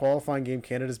World Cup qualifying game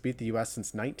Canada's beat the U.S.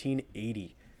 since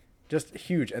 1980. Just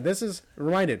huge. And this is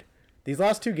reminded. These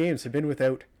last two games have been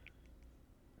without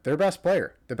their best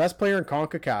player, the best player in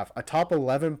CONCACAF, a top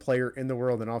 11 player in the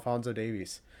world in Alphonso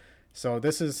Davies. So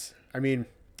this is, I mean,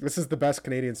 This is the best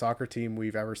Canadian soccer team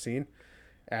we've ever seen.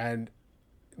 And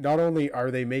not only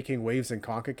are they making waves in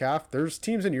CONCACAF, there's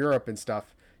teams in Europe and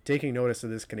stuff taking notice of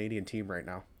this Canadian team right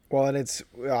now. Well, and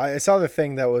I saw the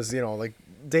thing that was, like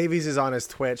Davies is on his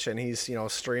Twitch and he's,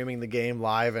 streaming the game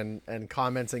live and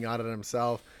commenting on it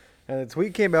himself. And the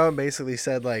tweet came out and basically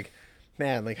said, like,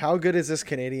 man, like, how good is this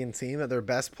Canadian team that their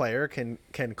best player can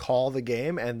call the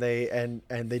game and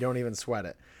they don't even sweat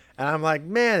it. And I'm like,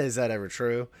 man, is that ever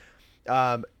true?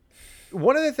 One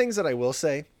of the things that I will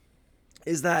say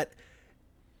is that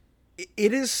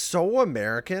it is so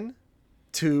American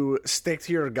to stick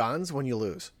to your guns when you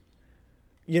lose.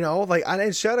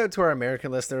 And shout out to our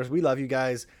American listeners. We love you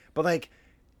guys. But, like,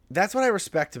 that's what I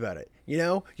respect about it.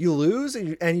 You lose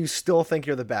and you still think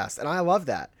you're the best. And I love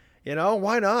that.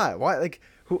 Why not? Why, like,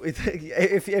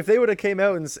 if they would have came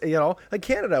out and, like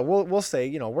Canada, we'll say,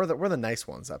 we're the nice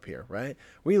ones up here, right?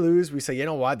 We lose. We say, you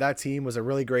know what? That team was a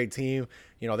really great team.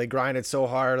 They grinded so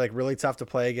hard, like really tough to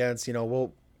play against.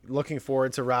 We'll looking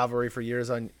forward to rivalry for years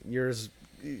on years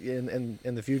in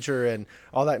the future and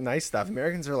all that nice stuff.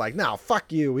 Americans are like, no,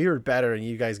 fuck you. We were better and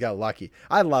you guys got lucky.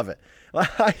 I love it.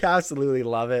 I absolutely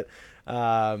love it.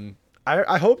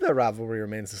 I hope that rivalry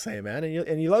remains the same, man.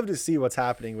 And you love to see what's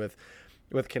happening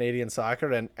with Canadian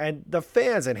soccer and the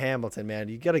fans in Hamilton, man.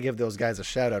 You got to give those guys a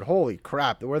shout out. Holy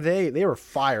crap. They were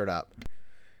fired up.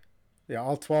 Yeah,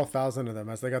 all 12,000 of them,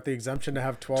 as they got the exemption to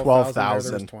have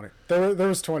 12,000. There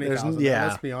was 20,000. Yeah,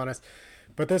 let's be honest.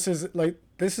 But this is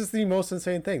the most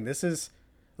insane thing. This is,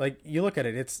 like, you look at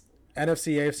it. It's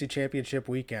NFC AFC Championship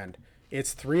weekend.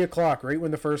 It's 3:00 right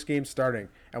when the first game's starting,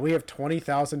 and we have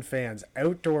 20,000 fans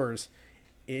outdoors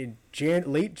in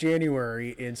late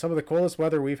January in some of the coldest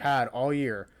weather we've had all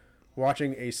year,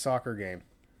 watching a soccer game.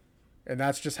 And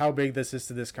that's just how big this is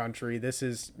to this country. This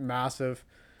is massive.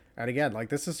 And again, like,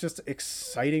 this is just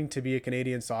exciting to be a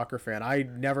Canadian soccer fan. I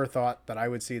never thought that I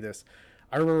would see this.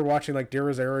 I remember watching, like, De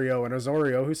Rosario and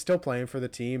Osorio, who's still playing for the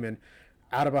team, and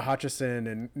Adaba Hutchison,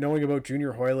 and knowing about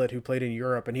Junior Hoylett, who played in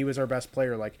Europe, and he was our best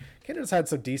player. Like, Canada's had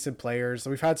some decent players.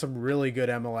 We've had some really good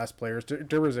MLS players.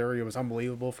 De Rosario was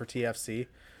unbelievable for TFC.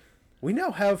 We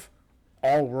now have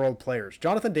all-world players.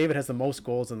 Jonathan David has the most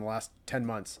goals in the last 10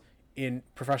 months in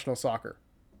professional soccer,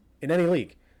 in any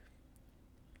league.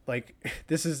 Like,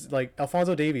 this is, like,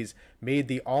 Alphonso Davies made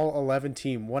the All-11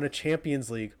 team, won a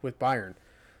Champions League with Bayern.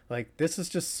 Like, this is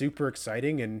just super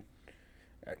exciting, and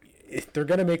they're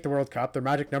going to make the World Cup. Their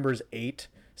magic number is 8,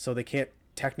 so they can't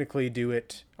technically do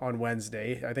it on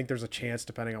Wednesday. I think there's a chance,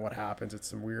 depending on what happens. It's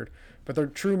some weird. But their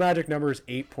true magic number is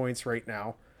 8 points right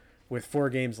now with 4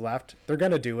 games left. They're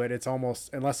going to do it. It's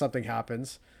almost, unless something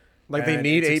happens. Like, they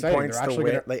need 8 points to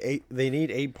win. They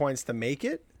need 8 points to make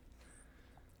it?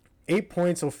 8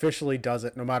 points officially does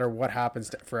it, no matter what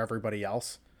happens for everybody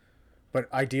else.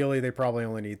 But ideally, they probably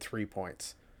only need 3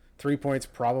 points. 3 points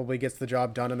probably gets the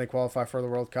job done and they qualify for the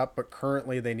World Cup, but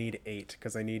currently they need 8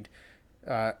 because they need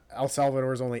El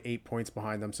Salvador is only 8 points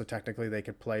behind them, so technically they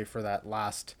could play for that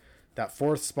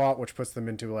 4th spot, which puts them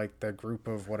into, like, the group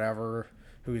of whatever,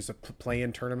 who's a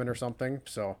play-in tournament or something.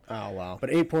 So, oh wow! But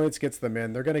 8 points gets them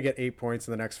in. They're going to get 8 points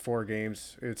in the next 4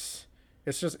 games. It's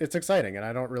exciting, and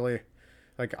I don't really,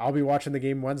 like, I'll be watching the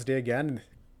game Wednesday again,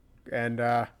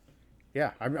 and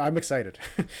yeah, I'm excited.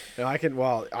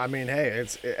 I mean, hey,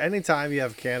 it's anytime you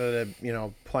have Canada,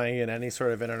 playing in any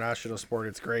sort of international sport,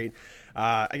 it's great.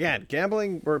 Again,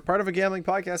 gambling, we're part of a gambling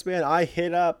podcast, man. I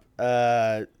hit up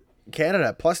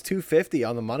Canada plus 250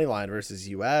 on the money line versus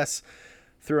US.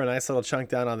 Threw a nice little chunk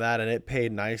down on that, and it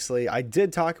paid nicely. I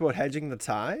did talk about hedging the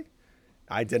tie.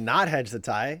 I did not hedge the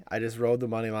tie. I just rode the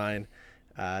money line.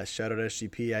 Shout out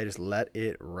SGP. I just let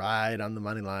it ride on the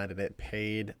money line, and it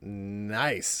paid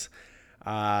nice.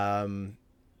 Yeah,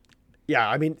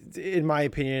 I mean, in my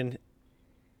opinion,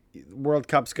 World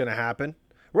Cup's going to happen.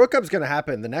 World Cup's going to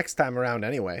happen the next time around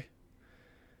anyway,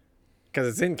 because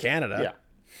it's in Canada. Yeah.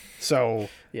 So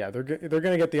yeah, they're going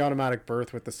to get the automatic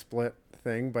berth with the split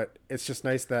thing, but it's just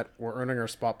nice that we're earning our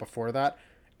spot before that.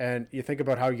 And you think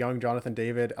about how young Jonathan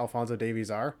David, Alphonso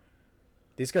Davies are.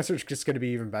 These guys are just going to be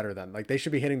even better then. Like, they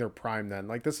should be hitting their prime then.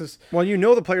 Like, this is... Well,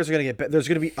 the players are going to get better. There's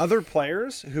going to be other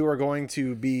players who are going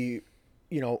to be,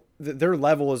 their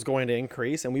level is going to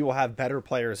increase, and we will have better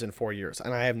players in 4 years.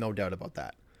 And I have no doubt about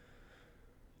that.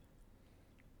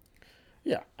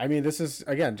 Yeah. I mean, this is,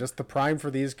 again, just the prime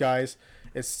for these guys.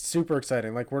 It's super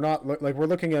exciting. Like, we're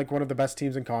looking at, like, one of the best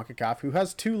teams in CONCACAF who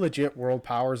has 2 legit world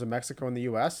powers in Mexico and the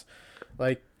US.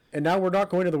 Like, and now we're not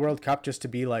going to the World Cup just to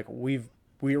be like, we're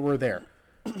there.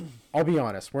 I'll be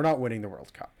honest, we're not winning the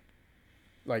World Cup.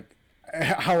 Like,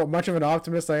 how much of an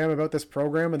optimist I am about this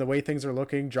program and the way things are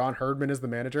looking, John Herdman is the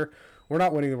manager, we're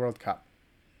not winning the World Cup.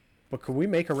 but could we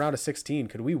make a round of 16?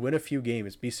 Could we win a few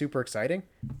games? Be super exciting?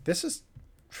 This is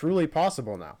truly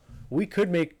possible now. We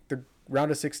could make the round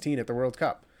of 16 at the World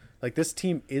Cup. Like, this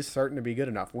team is starting to be good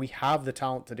enough. We have the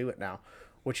talent to do it now,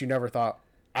 which you never thought.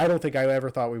 I don't think I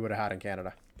ever thought we would have had in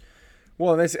Canada.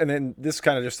 Well, and then this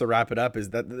kind of just to wrap it up is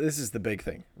that this is the big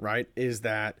thing, right? Is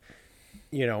that,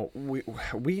 you know,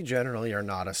 we generally are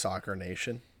not a soccer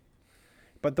nation,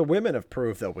 but the women have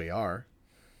proved that we are,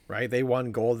 right? They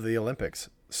won gold at the Olympics.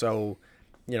 So,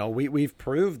 you know, we've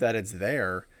proved that it's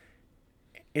there.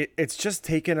 It's just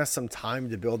taken us some time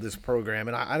to build this program.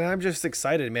 And I'm just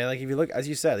excited, man. Like, if you look, as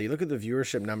you said, you look at the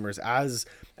viewership numbers as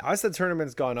the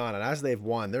tournament's gone on and as they've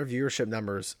won, their viewership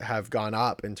numbers have gone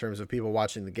up in terms of people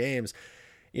watching the games.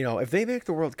 You know, if they make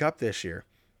the World Cup this year,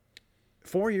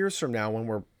 4 years from now, when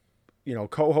we're, you know,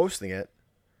 co-hosting it,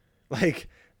 like,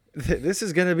 this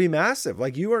is going to be massive.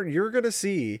 Like, you're going to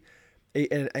see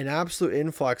an absolute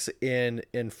influx in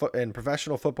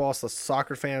professional football, so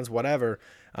soccer fans, whatever,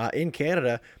 in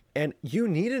Canada. And you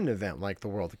need an event like the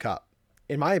World Cup,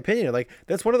 in my opinion. Like,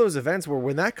 that's one of those events where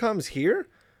when that comes here,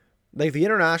 like, the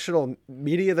international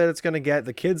media that it's going to get,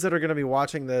 the kids that are going to be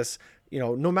watching this, you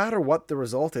know, no matter what the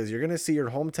result is, you're going to see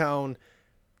your hometown,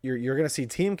 you're going to see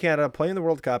Team Canada playing the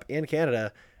World Cup in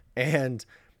Canada. And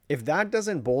if that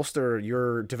doesn't bolster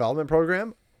your development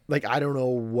program, like, I don't know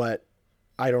what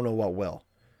will.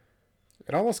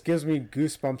 It almost gives me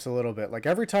goosebumps a little bit. Like,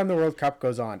 every time the World Cup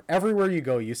goes on, everywhere you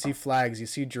go, you see flags, you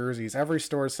see jerseys, every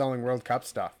store is selling World Cup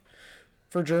stuff.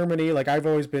 For Germany, like,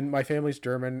 my family's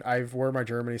German, I've worn my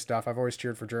Germany stuff, I've always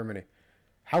cheered for Germany.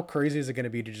 How crazy is it going to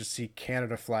be to just see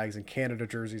Canada flags and Canada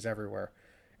jerseys everywhere?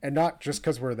 And not just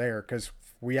because we're there, because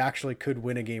we actually could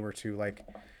win a game or two. Like,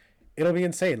 it'll be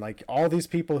insane. Like, all these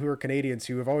people who are Canadians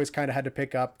who have always kind of had to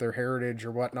pick up their heritage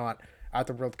or whatnot at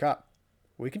the World Cup,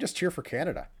 we can just cheer for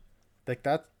Canada. Like,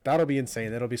 that'll be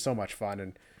insane. It'll be so much fun,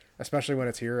 and especially when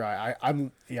it's here,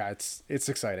 it's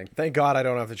exciting. Thank God I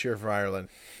don't have to cheer for Ireland.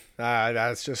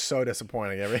 That's just so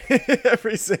disappointing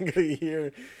every single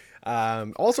year.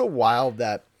 Also wild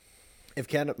that if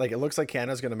Canada, like, it looks like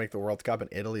Canada's going to make the World Cup and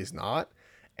Italy's not,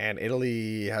 and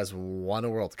Italy has won a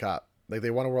World Cup. Like,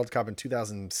 they won a World Cup in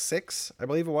 2006, I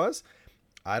believe it was.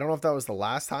 I don't know if that was the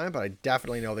last time, but I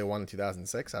definitely know they won in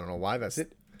 2006. I don't know why that's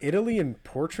it. Italy and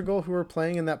Portugal who are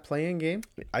playing in that play-in game?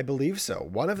 I believe so.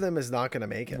 One of them is not going to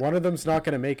make it. One of them's not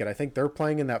going to make it. I think they're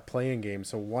playing in that play-in game,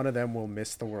 so one of them will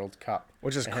miss the World Cup.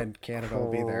 Which is Canada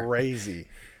will be there. Crazy.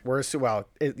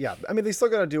 I mean, they still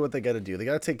got to do what they got to do. They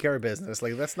got to take care of business.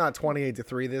 Like, that's not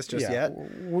 28-3 this just yet.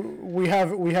 We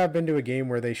have been to a game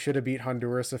where they should have beat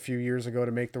Honduras a few years ago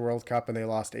to make the World Cup, and they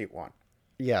lost 8-1.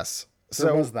 Yes.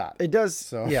 So was that. It does.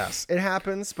 So. Yes, it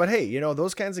happens. But hey, you know,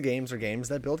 those kinds of games are games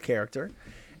that build character.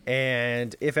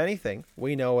 And if anything,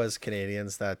 we know as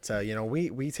Canadians that, you know,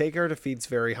 we take our defeats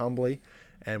very humbly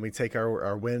and we take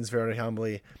our wins very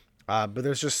humbly. But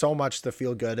there's just so much to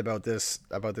feel good about this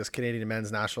Canadian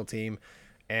men's national team.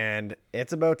 And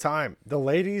it's about time. The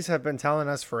ladies have been telling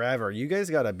us forever, you guys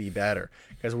got to be better,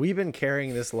 because we've been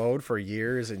carrying this load for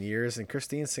years and years. And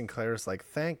Christine Sinclair's like,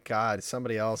 thank God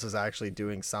somebody else is actually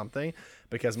doing something,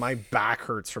 because my back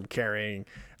hurts from carrying,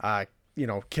 you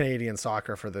know, Canadian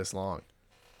soccer for this long.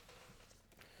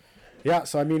 Yeah,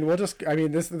 so I mean,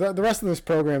 the rest of this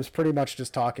program is pretty much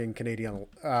just talking Canadian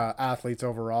athletes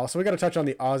overall. So we got to touch on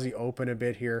the Aussie Open a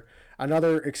bit here.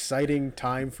 Another exciting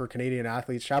time for Canadian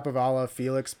athletes. Shapovalov,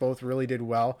 Felix both really did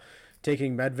well,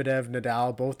 taking Medvedev,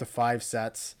 Nadal both to 5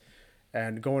 sets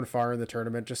and going far in the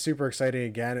tournament. Just super exciting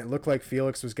again. It looked like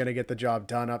Felix was going to get the job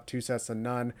done, up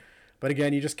 2-0. But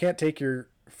again, you just can't take your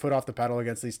foot off the pedal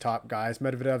against these top guys.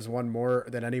 Medvedev's won more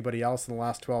than anybody else in the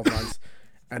last 12 months.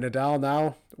 And Nadal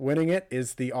now winning it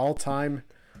is the all-time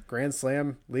Grand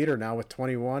Slam leader now with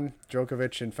 21.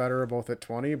 Djokovic and Federer both at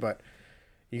 20. But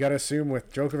you got to assume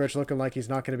with Djokovic looking like he's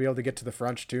not going to be able to get to the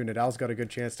French too, Nadal's got a good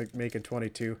chance to make it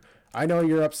 22. I know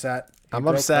you're upset. I'm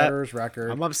upset. Federer's record.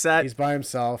 I'm upset. He's by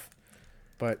himself.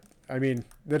 But, I mean,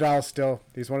 Nadal's still,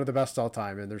 he's one of the best all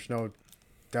time, and there's no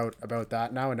doubt about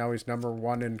that now. And now he's number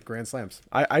 1 in Grand Slams.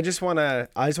 I just want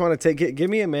to give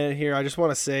me a minute here. I just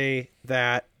want to say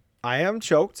that I am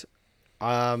choked.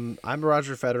 I'm a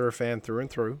Roger Federer fan through and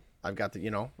through. I've got the, you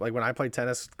know, like when I played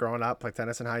tennis growing up, played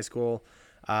tennis in high school.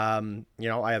 You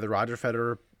know, I had the Roger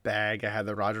Federer bag. I had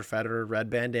the Roger Federer red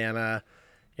bandana,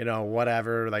 you know,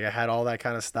 whatever. Like, I had all that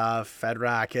kind of stuff, Fed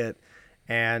racket.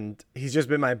 And he's just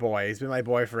been my boy. He's been my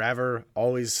boy forever.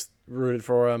 Always rooted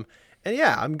for him. And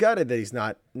yeah, I'm gutted that he's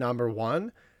not number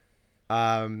 1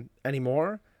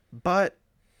 anymore. But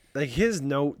like his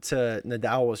note to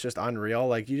Nadal was just unreal.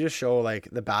 Like you just show like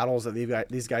the battles that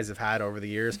these guys have had over the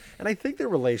years, and I think their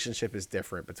relationship is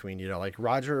different between like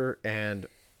Roger and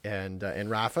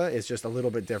Rafa is just a little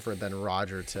bit different than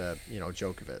Roger to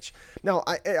Djokovic. Now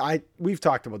we've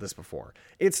talked about this before.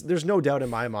 There's no doubt in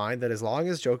my mind that as long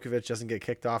as Djokovic doesn't get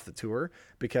kicked off the tour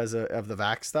because of the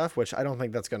vax stuff, which I don't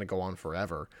think that's going to go on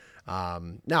forever.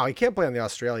 Now he can't play on the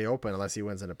Australia Open unless he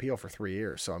wins an appeal for 3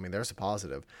 years. So I mean, there's a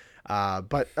positive.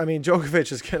 But I mean,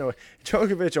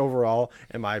 Djokovic overall,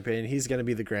 in my opinion, he's going to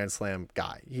be the Grand Slam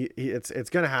guy. It's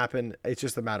going to happen. It's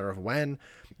just a matter of when.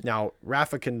 Now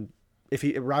Rafa's going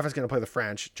to play the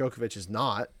French, Djokovic is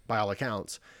not, by all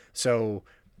accounts. So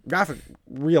Rafa,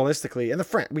 realistically, and the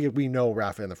French, we know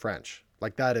Rafa and the French.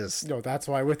 Like that is that's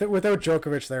why without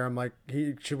Djokovic there, I'm like,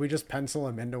 should we just pencil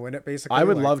him in to win it? Basically, I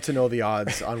would love to know the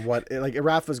odds on what like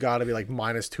Rafa's got to be like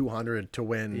minus 200 to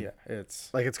win. Yeah, it's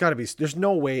got to be. There's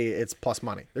no way it's plus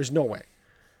money. There's no way.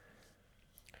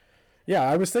 Yeah,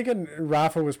 I was thinking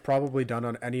Rafa was probably done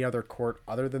on any other court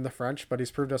other than the French, but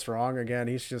he's proved us wrong again.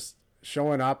 He's just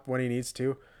showing up when he needs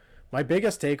to. My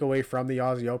biggest takeaway from the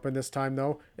Aussie Open this time,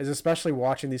 though, is especially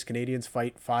watching these Canadians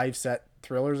fight 5-set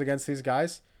thrillers against these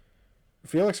guys.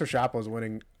 Felix or Shapo is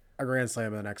winning a Grand Slam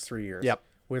in the next 3 years. Yep.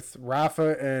 With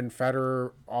Rafa and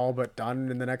Federer all but done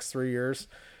in the next 3 years,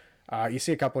 you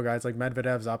see a couple of guys like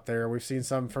Medvedev's up there. We've seen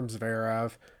some from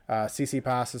Zverev.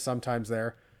 Tsitsipas is sometimes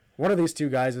there. One of these two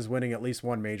guys is winning at least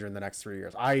one major in the next 3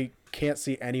 years. I can't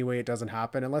see any way it doesn't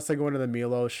happen unless they go into the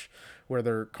Milos where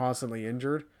they're constantly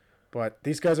injured. But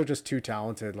these guys are just too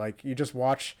talented. Like you just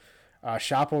watch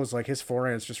Shapo's, like his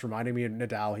forehand's just reminding me of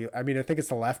Nadal. I think it's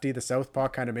the lefty. The southpaw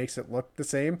kind of makes it look the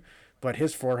same, but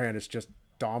his forehand is just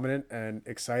dominant and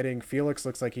exciting. Felix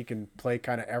looks like he can play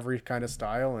kind of every kind of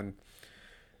style, and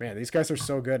man, these guys are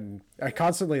so good. And I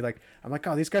constantly I'm like,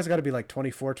 oh, these guys got to be like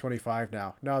 24, 25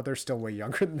 now. No, they're still way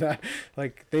younger than that.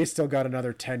 Like they still got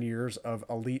another 10 years of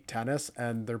elite tennis,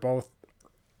 and they're both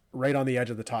right on the edge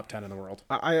of the top 10 in the world.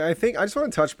 I think I just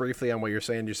want to touch briefly on what you're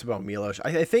saying just about Milos.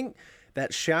 I think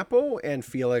that Shapo and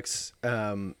Felix,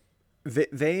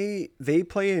 they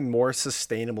play a more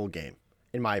sustainable game,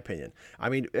 in my opinion. I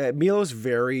mean, Milos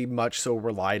very much so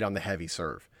relied on the heavy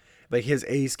serve. Like his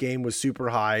ace game was super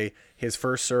high. His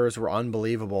first serves were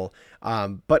unbelievable.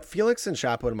 But Felix and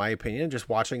Shapo, in my opinion, just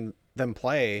watching them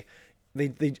play,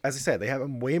 they as I said, they have a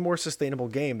way more sustainable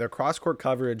game. Their cross-court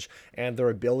coverage and their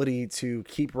ability to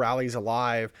keep rallies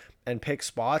alive and pick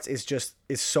spots is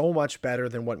so much better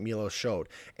than what Milos showed.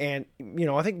 And,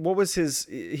 I think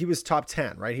he was top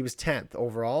 10, right? He was 10th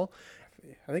overall.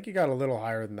 I think he got a little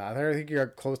higher than that. I think he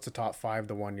got close to top 5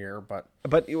 the 1 year, but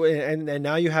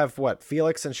now you have what?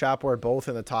 Felix and Shapo are both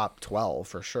in the top 12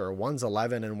 for sure. One's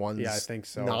 11 and one's I think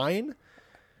so. 9.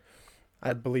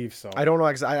 I believe so. I don't know.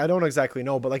 I don't exactly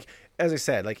know, but like as I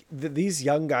said, like these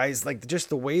young guys, like just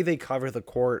the way they cover the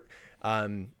court,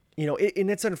 and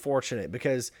it's unfortunate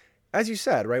because, as you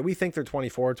said, right, we think they're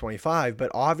 24, 25, but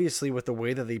obviously with the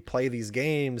way that they play these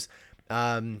games,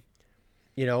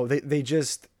 they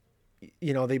just,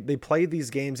 they played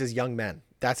these games as young men.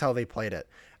 That's how they played it.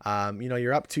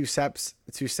 You're up two sets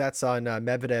on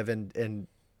Medvedev and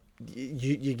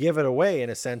you give it away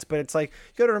in a sense, but it's like,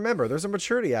 you got to remember there's a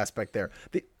maturity aspect there.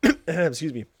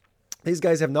 Excuse me. These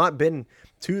guys have not been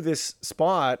to this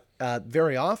spot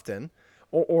very often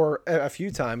or a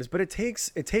few times, but it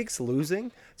takes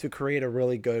losing to create a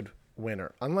really good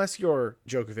winner, unless you're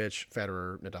Djokovic,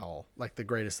 Federer, Nadal, like the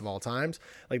greatest of all times.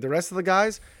 Like the rest of the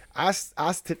guys, ask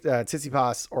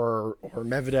Tsitsipas or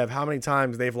Medvedev how many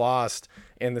times they've lost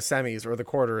in the semis or the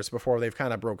quarters before they've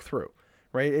kind of broke through.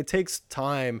 Right? It takes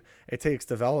time. It takes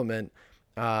development.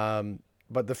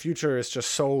 But the future is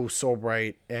just so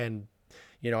bright. And,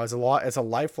 as a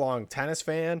lifelong tennis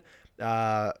fan,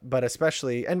 but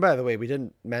especially, and by the way, we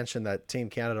didn't mention that Team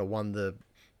Canada won the,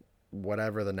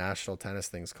 whatever the national tennis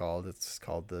thing's called. It's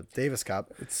called the Davis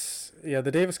Cup.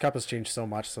 The Davis Cup has changed so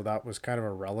much. So that was kind of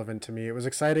irrelevant to me. It was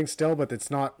exciting still, but it's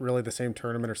not really the same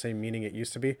tournament or same meaning it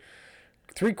used to be.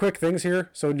 3 quick things here.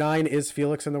 So 9 is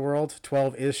Felix in the world.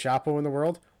 12 is Shapo in the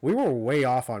world. We were way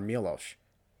off on Milos.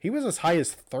 He was as high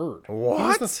as 3rd. What? He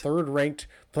was the 3rd ranked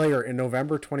player in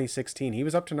November 2016. He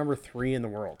was up to number 3 in the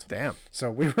world. Damn. So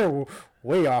we were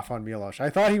way off on Milos. I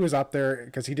thought he was up there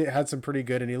because he had some pretty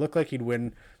good, and he looked like he'd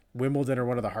win Wimbledon or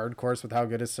one of the hard courts with how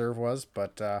good his serve was.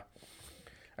 But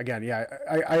again, yeah,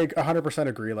 I 100%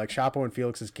 agree. Like Shapo and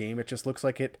Felix's game, it just looks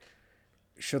like it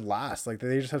should last. Like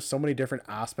they just have so many different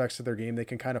aspects to their game. They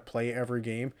can kind of play every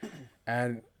game,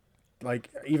 and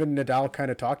like even Nadal kind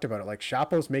of talked about it. Like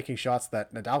Shapo's making shots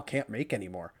that Nadal can't make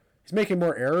anymore. he's making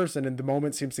more errors, and in the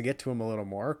moment seems to get to him a little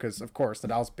more because, of course,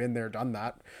 Nadal's been there, done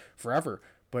that forever.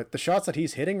 But the shots that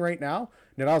he's hitting right now,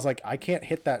 Nadal's like, I can't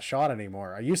hit that shot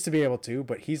anymore. I used to be able to,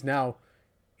 but he's now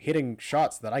hitting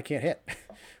shots that I can't hit,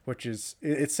 which is,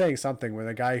 it's saying something when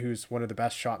a guy who's one of the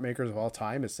best shot makers of all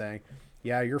time is saying,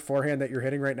 yeah, your forehand that you're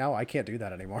hitting right now, I can't do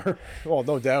that anymore. Well,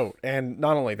 no doubt. And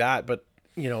not only that, but,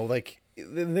 like,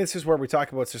 this is where we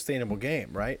talk about sustainable game,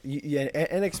 right?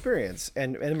 And experience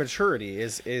and maturity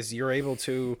is you're able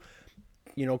to,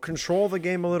 control the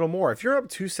game a little more. If you're up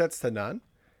 2-0,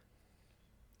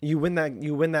 you win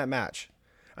that match.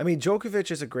 I mean,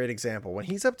 Djokovic is a great example. When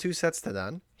he's up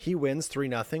 2-0, he wins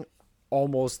 3-0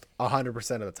 almost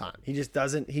 100% of the time. He just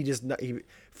doesn't, he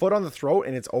foot on the throat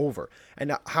and it's over.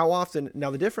 And how often,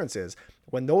 now the difference is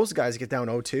when those guys get down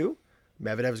 0-2,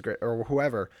 Medvedev's great or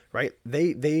whoever, right?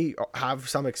 They have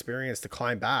some experience to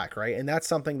climb back, right? And that's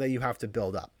something that you have to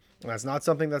build up. And that's not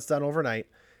something that's done overnight,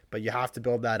 but you have to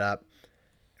build that up.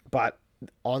 But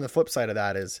on the flip side of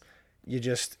that is you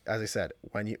just, as I said,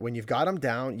 when you've got them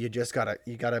down, you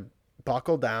gotta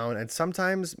buckle down. And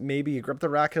sometimes maybe you grip the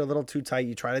racket a little too tight.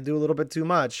 You try to do a little bit too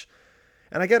much.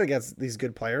 And I get against these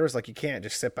good players, like you can't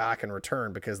just sit back and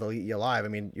return because they'll eat you alive. I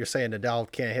mean, you're saying Nadal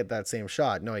can't hit that same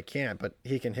shot. No, he can't, but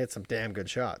he can hit some damn good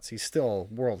shots. He's still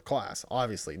world class,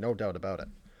 obviously, no doubt about it.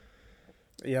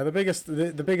 Yeah, the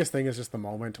biggest thing is just the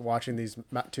moment. Watching these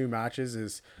two matches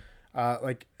is,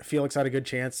 like Felix had a good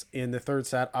chance in the third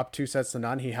set, up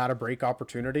 2-0. He had a break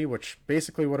opportunity, which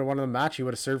basically would have won the match. He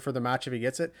would have served for the match if he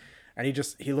gets it. And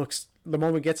the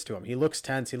moment gets to him. He looks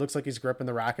tense. He looks like he's gripping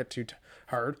the racket too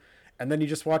hard. And then you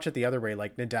just watch it the other way.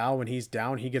 Like Nadal, when he's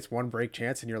down, he gets one break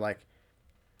chance and you're like,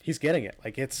 he's getting it.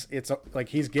 Like it's like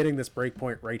he's getting this break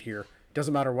point right here.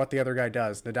 Doesn't matter what the other guy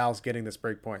does. Nadal's getting this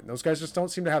break point. And those guys just don't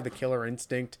seem to have the killer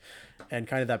instinct and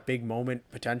kind of that big moment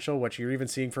potential, which you're even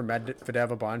seeing from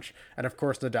Medvedev a bunch. And of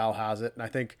course, Nadal has it. And I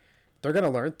think they're going to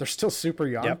learn. They're still super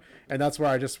young. Yep. And that's where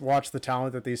I just watch the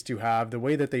talent that these two have, the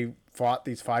way that they fought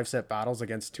these 5-set battles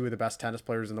against two of the best tennis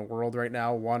players in the world right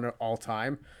now, one all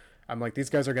time. I'm like, these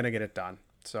guys are going to get it done.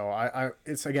 So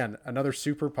it's again, another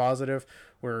super positive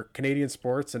where Canadian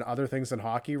sports and other things in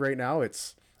hockey right now,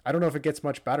 I don't know if it gets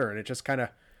much better, and it just kind of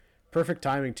perfect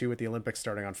timing too with the Olympics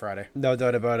starting on Friday. No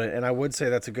doubt about it. And I would say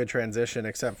that's a good transition,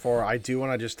 except for I do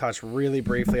want to just touch really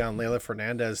briefly on Leylah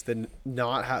Fernandez. Did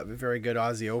not have a very good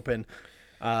Aussie Open.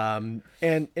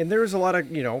 And there's a lot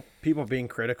of, people being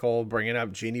critical, bringing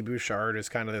up Jeannie Bouchard as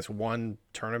kind of this one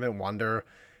tournament wonder.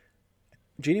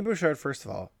 Jeannie Bouchard, first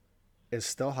of all, is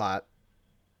still hot.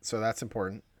 So that's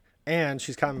important. And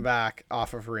she's coming back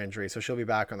off of her injury. So she'll be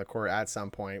back on the court at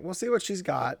some point. We'll see what she's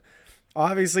got.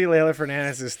 Obviously, Leylah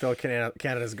Fernandez is still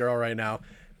Canada's girl right now.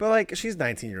 But, like, she's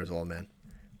 19 years old, man.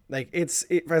 Like, as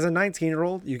a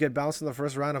 19-year-old, you get bounced in the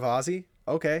first round of Aussie.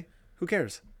 Okay. Who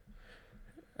cares?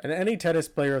 And any tennis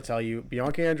player will tell you,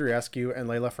 Bianca Andreescu and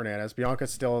Leylah Fernandez,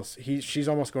 she's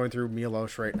almost going through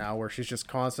Milos right now, where she's just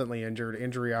constantly injured,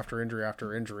 injury after injury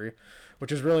after injury,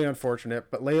 which is really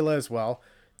unfortunate. But Leylah as well,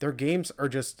 their games are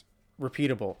just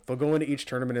repeatable. They'll go into each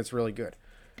tournament, it's really good.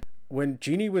 When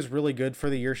Jeannie was really good for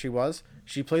the year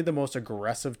she played the most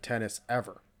aggressive tennis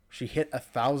ever. She hit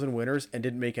 1,000 winners and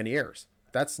didn't make any errors.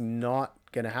 That's not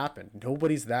going to happen.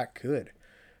 Nobody's that good.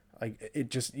 Like,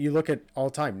 you look at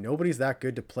all time, nobody's that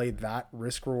good to play that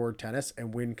risk reward tennis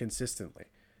and win consistently.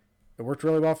 It worked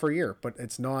really well for a year, but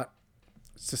it's not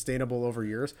sustainable over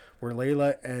years, where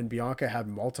Leylah and Bianca have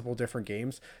multiple different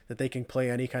games that they can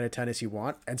play any kind of tennis you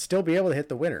want and still be able to hit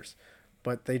the winners.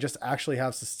 But they just actually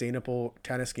have sustainable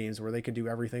tennis games where they can do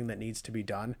everything that needs to be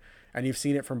done. And you've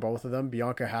seen it from both of them.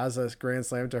 Bianca has a Grand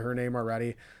Slam to her name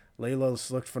already.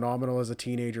 Leylah's looked phenomenal as a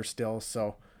teenager still.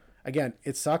 So again,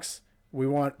 it sucks.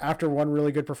 After one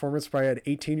really good performance by an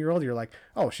 18-year-old, you're like,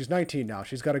 oh, she's 19 now.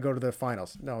 She's got to go to the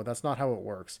finals. No, that's not how it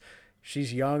works.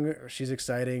 She's young. She's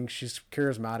exciting. She's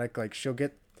charismatic. Like, she'll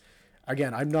get,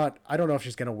 again, I don't know if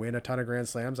she's going to win a ton of Grand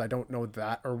Slams. I don't know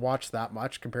that or watch that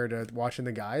much compared to watching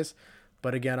the guys.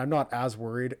 But again, I'm not as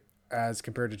worried as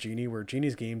compared to Jeannie, where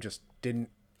Jeannie's game just it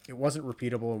wasn't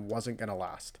repeatable and wasn't going to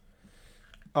last.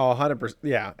 Oh, 100%.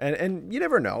 Yeah. And you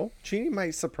never know. Jeannie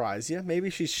might surprise you. Maybe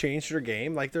she's changed her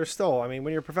game. Like, there's still, I mean,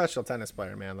 when you're a professional tennis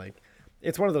player, man, like,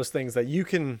 it's one of those things that you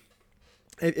can,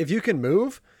 if you can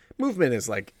movement is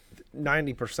like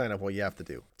 90% of what you have to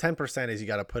do. 10% is you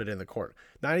got to put it in the court.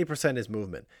 90% is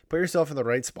movement. Put yourself in the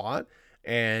right spot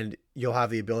and you'll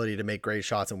have the ability to make great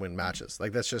shots and win matches.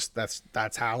 Like,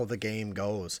 that's how the game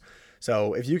goes.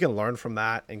 So if you can learn from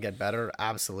that and get better,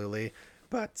 absolutely.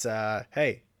 But,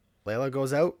 hey, Leylah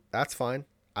goes out, that's fine.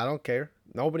 I don't care.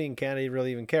 Nobody in Canada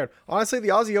really even cared. Honestly, the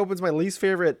Aussie Open's my least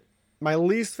favorite my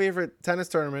least favorite tennis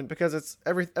tournament because it's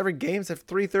every game's at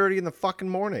 3:30 in the fucking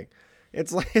morning.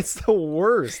 It's like it's the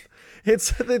worst.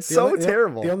 It's so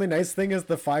terrible. The only nice thing is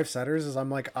the 5 setters is I'm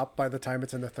like up by the time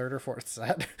it's in the 3rd or 4th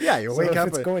set. Yeah, you wake up.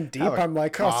 If it's going deep, I'm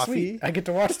like, oh sweet, I get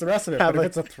to watch the rest of it. But if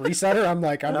it's a 3 setter, I'm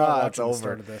like, I'm not watching the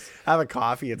start of this. Have a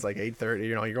coffee. It's like 8:30.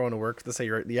 You know, you're going to work. Let's say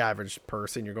you're the average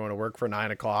person. You're going to work for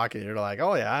 9 o'clock, and you're like,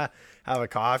 oh yeah, have a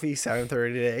coffee. 7:30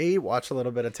 to 8. Watch a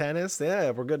little bit of tennis. Yeah,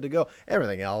 we're good to go.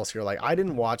 Everything else, you're like, I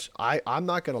didn't watch. I'm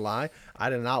not gonna lie. I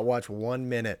did not watch 1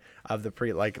 minute of the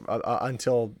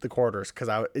until the quarters because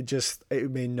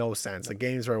it made no sense. The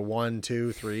games were 1,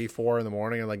 2, 3, 4 in the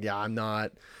morning. I'm like, yeah, I'm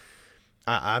not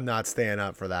staying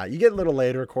up for that. You get a little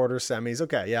later, quarters, semis.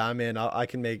 Okay, yeah, I'm in. I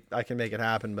can make it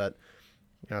happen. But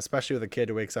you know, especially with a kid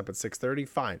who wakes up at 6:30,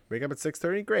 fine. Wake up at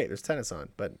 6:30, great. There's tennis on.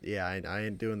 But yeah, I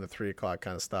ain't doing the 3 o'clock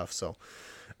kind of stuff. So,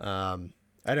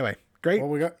 anyway. Great.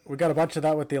 Well, we got a bunch of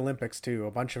that with the Olympics too.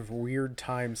 A bunch of weird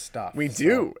time stuff. We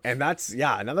do, and that's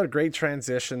another great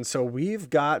transition. So we've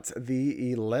got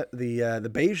the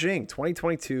Beijing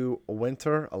 2022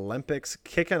 Winter Olympics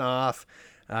kicking off,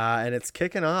 and it's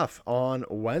kicking off on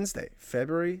Wednesday,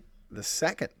 February the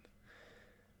 2nd.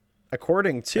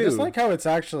 According to,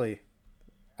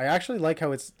 I actually like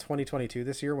how it's 2022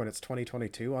 this year when it's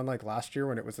 2022, unlike last year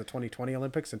when it was the 2020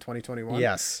 Olympics in 2021.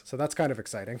 Yes. So that's kind of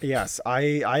exciting. Yes,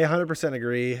 I 100%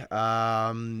 agree.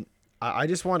 I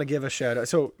just want to give a shout out.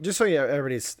 So just so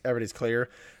everybody's clear,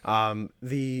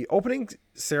 the opening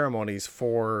ceremonies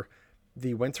for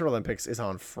the Winter Olympics is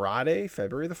on Friday,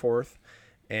 February the 4th,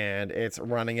 and it's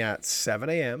running at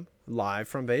 7 a.m. live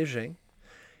from Beijing.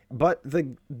 But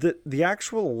the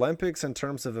actual Olympics in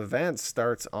terms of events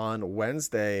starts on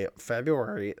Wednesday,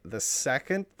 February the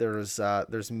 2nd.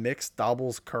 There's mixed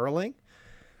doubles curling.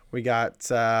 We got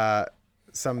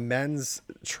some men's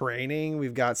training.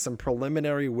 We've got some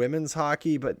preliminary women's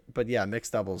hockey, but yeah,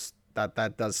 mixed doubles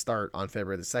that does start on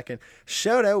February the 2nd.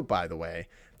 Shout out, by the way,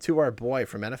 to our boy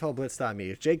from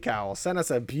NFLblitz.me, Jake Cowell, sent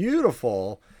us a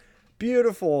beautiful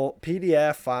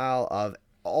PDF file of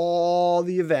all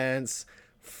the events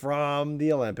from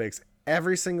the Olympics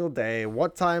every single day,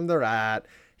 what time they're at.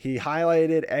 He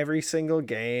highlighted every single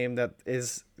game that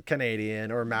is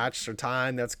Canadian or match or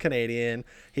time that's Canadian.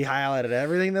 He highlighted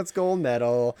everything that's gold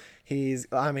medal.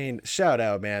 Shout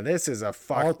out, man. This is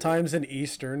all times in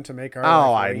Eastern to make our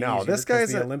I know. This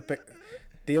guy's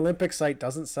the Olympic site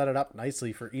doesn't set it up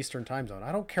nicely for Eastern time zone.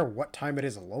 I don't care what time it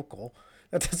is local.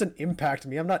 That doesn't impact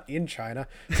me. I'm not in China.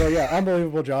 So yeah,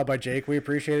 unbelievable job by Jake. We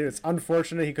appreciate it. It's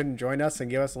unfortunate he couldn't join us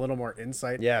and give us a little more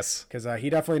insight. Yes. Because he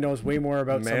definitely knows way more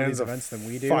about some of these events than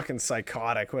we do. Fucking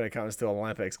psychotic when it comes to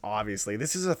Olympics, obviously.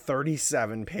 This is a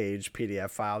 37-page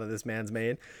PDF file that this man's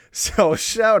made. So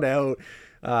shout out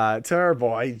to our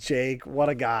boy, Jake. What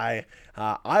a guy.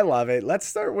 I love it. Let's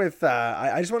start with,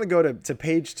 I just want to go to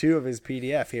page 2 of his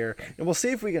PDF here, and we'll see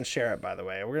if we can share it, by the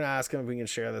way. We're going to ask him if we can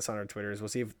share this on our Twitters. We'll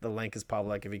see if the link is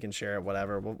public, if he can share it,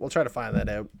 whatever. We'll try to find that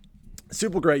out.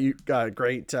 Super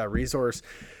great resource.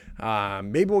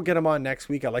 Maybe we'll get him on next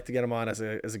week. I'd like to get him on as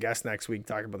a guest next week,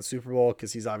 talking about the Super Bowl,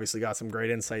 because he's obviously got some great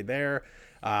insight there.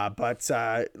 But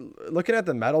looking at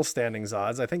the medal standings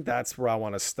odds, I think that's where I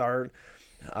want to start.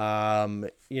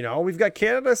 We've got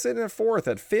Canada sitting at 4th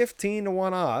at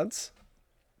 15-1 odds.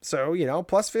 So,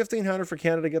 plus 1,500 for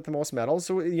Canada to get the most medals.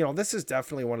 So, this is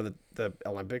definitely one of the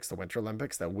Olympics, the Winter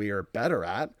Olympics, that we are better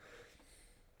at.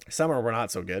 Summer, we're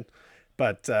not so good.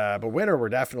 But winter, we're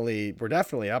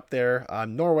definitely up there.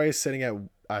 Norway's sitting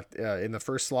at in the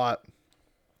first slot.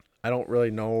 I don't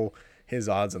really know his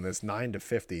odds on this,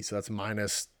 9-50. So that's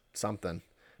minus something,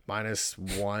 minus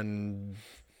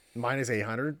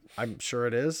 800. I'm sure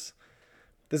it is.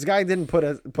 This guy didn't put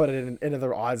it into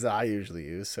the odds that I usually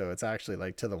use, so it's actually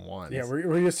like to the ones. Yeah,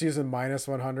 we're just using minus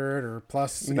 100 or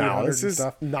plus. No, this is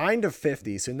stuff.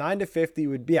 9-50. So 9-50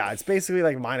 would be, it's basically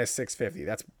like minus 650.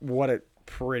 That's what it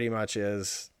pretty much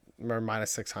is. Or minus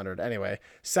 600. Anyway,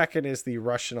 second is the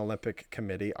Russian Olympic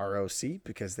Committee, ROC,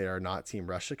 because they are not Team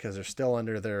Russia, because they're still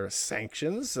under their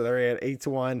sanctions. So they're at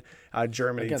 8-1.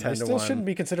 Germany 10-1. They still shouldn't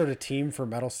be considered a team for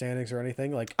medal standings or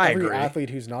anything. Like every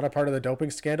athlete who's not a part of the doping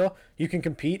scandal, you can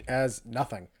compete as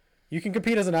nothing. You can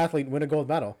compete as an athlete and win a gold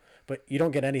medal, but you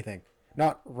don't get anything.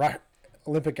 Not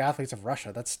Olympic athletes of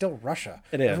Russia. That's still Russia.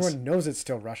 It is. Everyone knows it's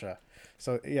still Russia.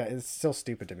 So yeah, it's still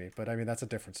stupid to me, but I mean, that's a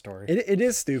different story. It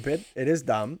is stupid. It is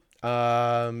dumb.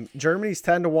 Germany's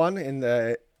 10-1 in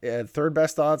the third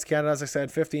best odds. Canada, as I said,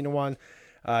 15-1.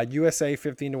 USA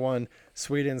 15-1.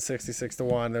 Sweden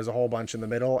 66-1. There's a whole bunch in the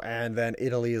middle, and then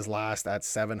Italy is last at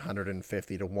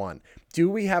 750-1. Do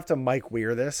we have to Mike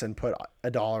Weir this and put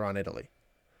 $1 on Italy?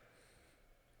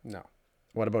 No.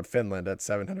 What about Finland at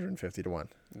 750 to 1?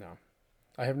 No.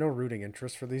 I have no rooting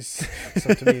interest for these.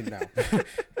 So to me, no.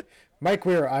 Mike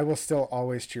Weir, I will still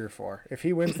always cheer for. If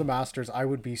he wins the Masters, I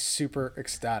would be super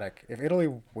ecstatic. If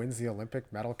Italy wins the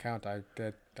Olympic medal count, I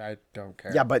don't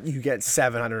care. Yeah, but you get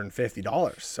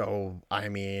 $750. So, I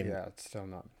mean... Yeah, it's still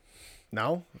not.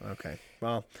 No? Okay.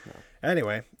 Well,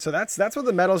 anyway, so that's what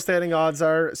the medal standing odds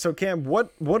are. So, Cam,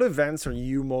 what events are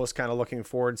you most kind of looking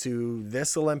forward to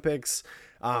this Olympics?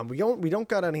 We don't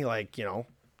got any, like, you know,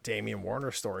 Damian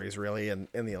Warner stories really in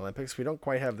the Olympics. We don't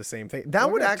quite have the same thing.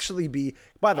 That would actually be,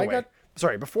 by the way,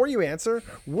 sorry, before you answer,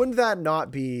 wouldn't that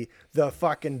not be the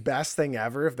fucking best thing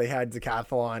ever if they had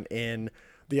decathlon in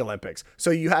the Olympics?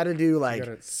 So you had to do like...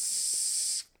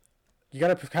 You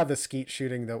got to have the skeet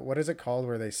shooting. What is it called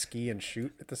where they ski and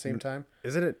shoot at the same time?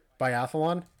 Isn't it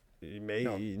biathlon?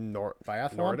 Maybe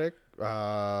biathlon? Nordic?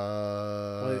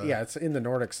 Well, yeah, it's in the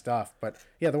Nordic stuff. But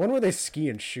yeah, the one where they ski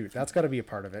and shoot, that's got to be a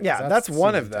part of it. Yeah, that's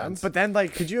one of them. But then,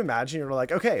 like, could you imagine you're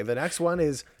like, okay, the next one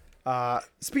is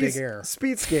speed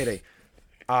skating.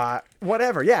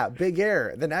 Whatever. Yeah, big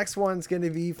air. The next one's going to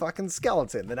be fucking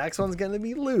skeleton. The next one's going to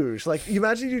be luge. Like, you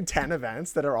imagine you do 10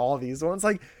 events that are all these ones.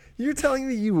 Like, you're telling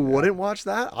me you wouldn't watch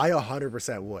that? I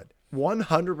 100% would.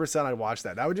 100% I'd watch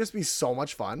that. That would just be so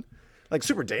much fun. Like,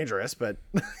 super dangerous, but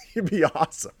it'd be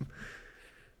awesome.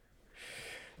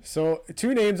 So,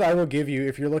 two names I will give you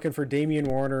if you're looking for Damian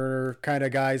Warner kind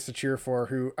of guys to cheer for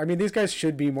who, I mean, these guys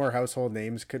should be more household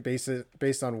names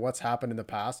based on what's happened in the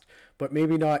past, but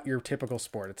maybe not your typical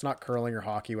sport. It's not curling or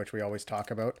hockey, which we always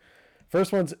talk about.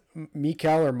 First one's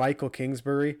Michael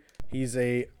Kingsbury. He's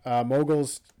a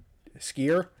moguls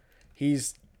skier.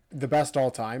 He's the best all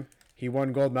time. He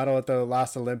won gold medal at the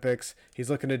last Olympics.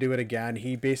 He's looking to do it again.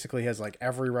 He basically has like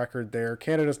every record there.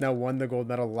 Canada's now won the gold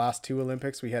medal the last two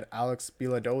Olympics. We had Alex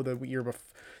Bilodeau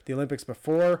the Olympics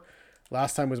before.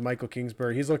 Last time was Michael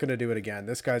Kingsbury. He's looking to do it again.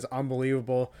 This guy's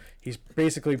unbelievable. He's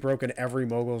basically broken every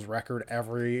moguls record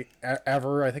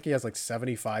ever. I think he has like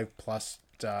 75 plus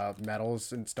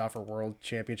medals and stuff, or world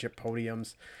championship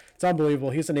podiums. It's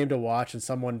unbelievable. He's a name to watch and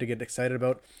someone to get excited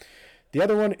about. The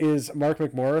other one is Mark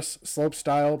McMorris,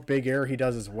 slopestyle, big air. He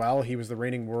does as well. He was the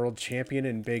reigning world champion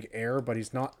in big air, but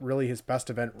he's not really his best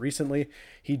event recently.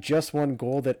 He just won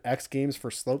gold at X Games for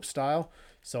slopestyle,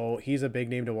 so he's a big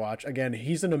name to watch. Again,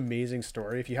 he's an amazing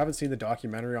story. If you haven't seen the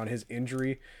documentary on his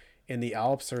injury in the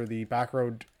Alps or the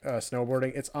backroad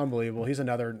snowboarding, it's unbelievable. He's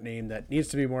another name that needs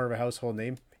to be more of a household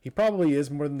name. He probably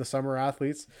is more than the summer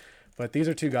athletes, but these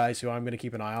are two guys who I'm going to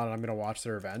keep an eye on, and I'm going to watch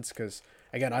their events because,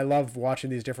 again, I love watching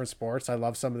these different sports. I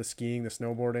love some of the skiing, the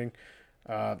snowboarding,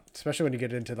 especially when you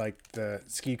get into like the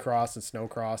ski cross and snow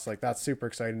cross. Like, that's super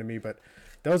exciting to me. But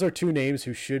those are two names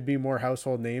who should be more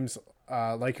household names,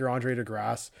 like your Andre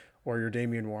DeGrasse or your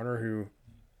Damian Warner, who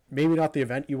maybe not the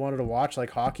event you wanted to watch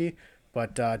like hockey,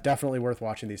 but definitely worth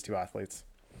watching these two athletes.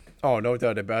 Oh, no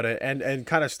doubt about it. And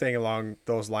kind of staying along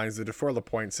those lines, the Dufour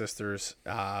Lapointe sisters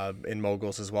in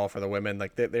moguls as well for the women,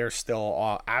 like they're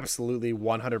still absolutely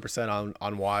 100%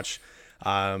 on watch.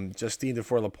 Justine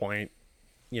Dufour Lapointe,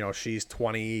 you know, she's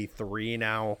 23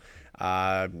 now.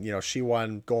 You know, she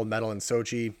won gold medal in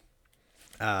Sochi.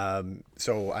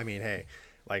 So, I mean, hey,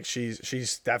 like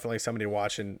she's definitely somebody to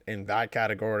watch in that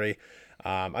category.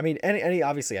 I mean,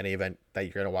 obviously any event that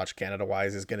you're going to watch Canada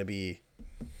wise is going to be,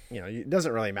 you know, it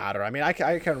doesn't really matter. I mean, I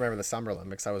can remember the Summer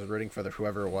Olympics. I was rooting for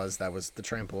whoever it was that was the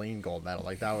trampoline gold medal.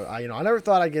 Like that was, I never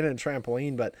thought I'd get in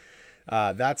trampoline, but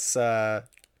that's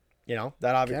you know,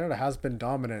 that obviously Canada has been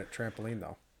dominant at trampoline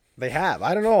though. They have.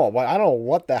 I don't know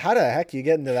how the heck you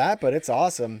get into that, but it's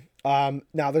awesome.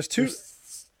 Now there's two.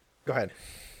 Go ahead.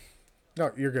 No,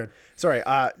 you're good. Sorry.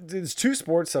 There's two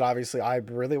sports that obviously I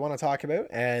really want to talk about,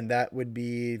 and that would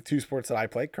be two sports that I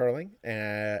play: curling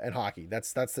and hockey.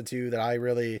 That's the two that I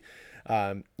really,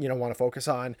 want to focus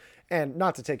on. And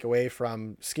not to take away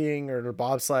from skiing or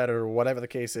bobsled or whatever the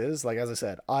case is. Like, as I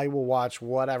said, I will watch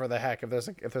whatever the heck. If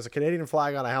there's a Canadian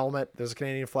flag on a helmet, there's a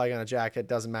Canadian flag on a jacket.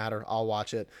 Doesn't matter. I'll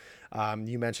watch it.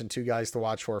 You mentioned two guys to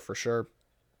watch for sure.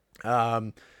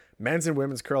 Men's and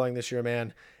women's curling this year,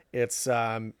 man.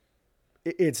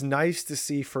 It's nice to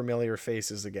see familiar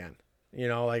faces again, you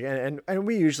know, like, and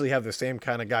we usually have the same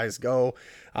kind of guys go.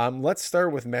 Let's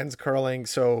start with men's curling.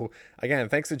 So again,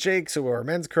 thanks to Jake. So our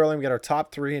men's curling, we got our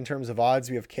top three in terms of odds.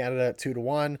 We have Canada at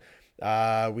 2-1.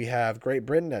 We have Great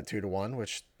Britain at 2-1,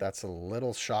 which that's a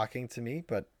little shocking to me,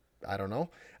 but I don't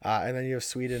know. And then you have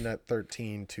Sweden at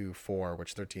 13-4,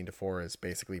 which 13-4 is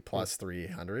basically plus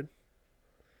 300.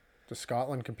 Does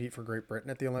Scotland compete for Great Britain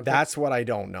at the Olympics? That's what I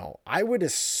don't know. I would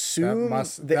assume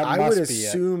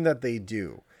that they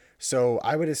do. So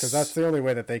I would because that's the only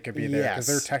way that they could be there, because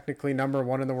they're technically number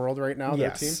one in the world right now. Their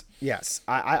team. Yes.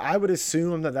 I would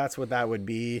assume that that's what that would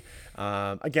be.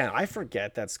 Again, I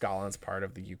forget that Scotland's part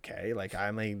of the UK.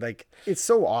 Like it's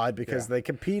so odd because they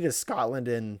compete as Scotland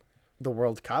in the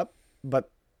World Cup, but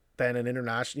then in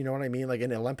international, you know what I mean? Like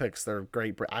in Olympics, they're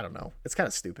great. I don't know. It's kind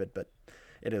of stupid, but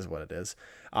it is what it is.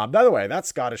 By the way, that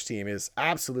Scottish team is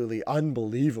absolutely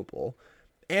unbelievable,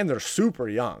 and they're super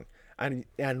young.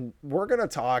 And we're gonna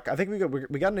talk. I think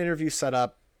we got an interview set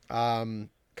up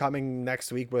coming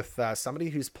next week with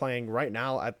somebody who's playing right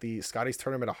now at the Scotties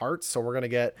Tournament of Hearts. So we're gonna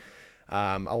get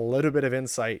a little bit of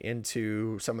insight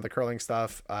into some of the curling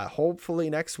stuff.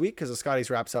 Hopefully next week, because the Scotties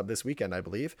wraps up this weekend, I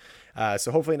believe.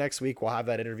 So hopefully next week we'll have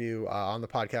that interview on the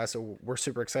podcast. So we're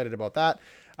super excited about that.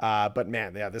 But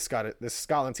man, yeah, this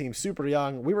Scotland team super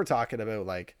young. We were talking about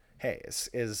like, hey,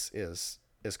 is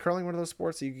curling one of those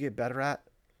sports that you can get better at?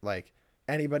 Like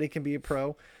anybody can be a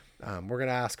pro. We're going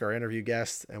to ask our interview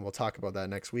guest and we'll talk about that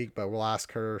next week, but we'll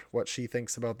ask her what she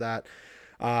thinks about that.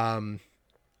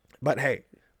 But hey,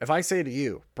 if I say to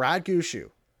you, Brad Gushue,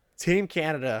 Team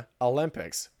Canada,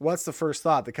 Olympics, what's the first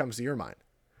thought that comes to your mind?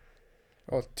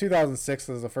 Well, 2006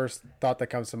 is the first thought that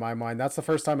comes to my mind. That's the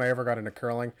first time I ever got into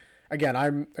curling. Again,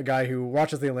 I'm a guy who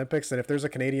watches the Olympics, and if there's a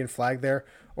Canadian flag there,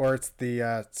 or it's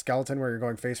the skeleton where you're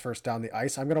going face first down the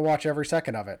ice, I'm going to watch every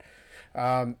second of it.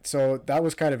 So that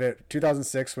was kind of it.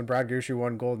 2006, when Brad Gushue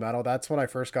won gold medal, that's when I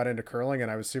first got into curling,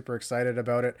 and I was super excited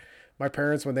about it. My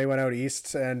parents, when they went out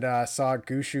east and saw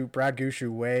Brad Gushue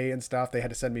weigh and stuff, they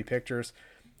had to send me pictures.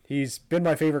 He's been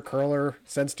my favorite curler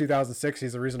since 2006.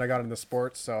 He's the reason I got into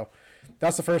sports. So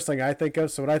that's the first thing I think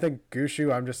of. So when I think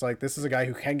Gushue, I'm just like, this is a guy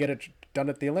who can get it done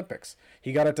at the Olympics.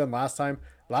 He got it done last time.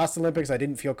 Last Olympics, I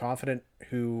didn't feel confident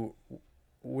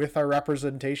with our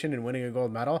representation and winning a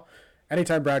gold medal.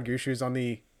 Anytime Brad Gushue is on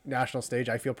the national stage,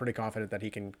 I feel pretty confident that he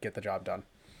can get the job done.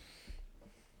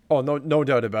 Oh, no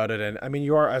doubt about it. And I mean,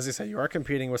 you are, as I said, you are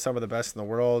competing with some of the best in the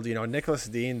world. You know, Nicholas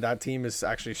Dean, that team has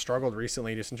actually struggled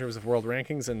recently just in terms of world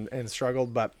rankings and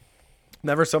struggled, but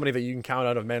never somebody that you can count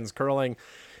out of men's curling.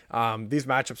 These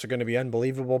matchups are going to be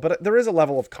unbelievable, but there is a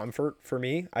level of comfort for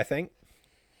me, I think.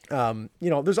 You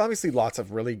know, there's obviously lots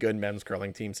of really good men's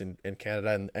curling teams in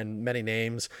Canada and many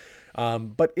names.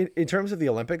 But in terms of the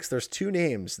Olympics, there's two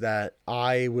names that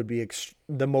I would be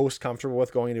the most comfortable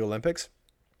with going to Olympics.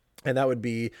 And that would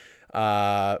be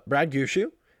Brad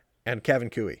Gushue and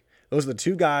Kevin Cooey. Those are the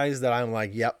two guys that I'm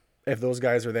like, yep, if those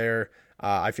guys are there,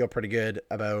 I feel pretty good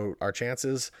about our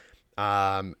chances.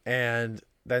 And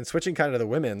then switching kind of to the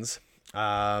women's,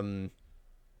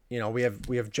 you know, we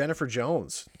have Jennifer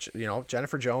Jones. You know,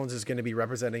 Jennifer Jones team going to be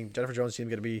representing with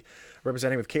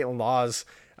Caitlin Laws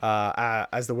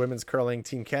as the women's curling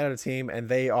Team Canada team, and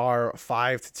they are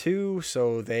 5-2,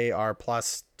 so they are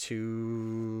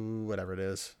 +2, whatever it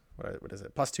is. What is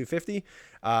it?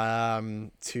 +250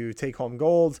 to take home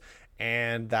gold,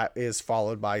 and that is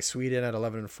followed by Sweden at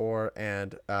 11-4,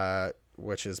 and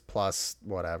which is plus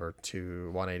whatever to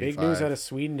 185. Big news out of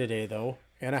Sweden today, though.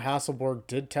 Anna Hasselborg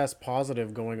did test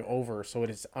positive going over, so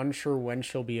it is unsure when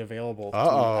she'll be available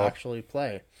to actually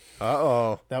play.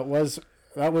 That was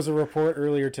a report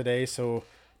earlier today, so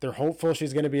they're hopeful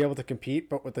she's going to be able to compete,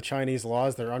 but with the Chinese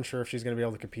laws, they're unsure if she's going to be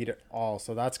able to compete at all.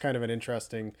 So that's kind of an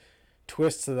interesting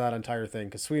twist to that entire thing,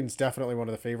 because Sweden's definitely one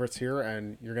of the favorites here,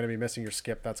 and you're going to be missing your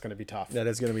skip. That's going to be tough. That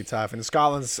is going to be tough. And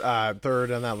Scotland's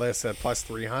third on that list at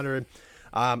 +300.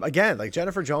 Again, like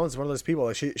Jennifer Jones is one of those people.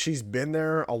 Like she's been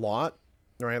there a lot,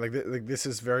 right? Like this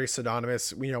is very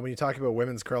synonymous. You know, when you talk about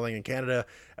women's curling in Canada,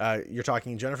 you're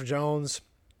talking Jennifer Jones,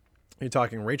 you're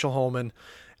talking Rachel Holman,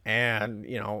 and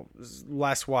you know,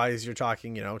 less wise, you're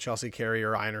talking, you know, Chelsea Carey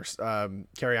or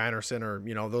Carrie Einerson, or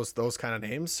you know, those kind of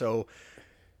names. So,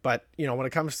 but you know, when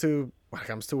it comes to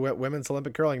women's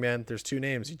Olympic curling, man, there's two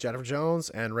names: Jennifer Jones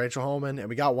and Rachel Holman, and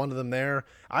we got one of them there.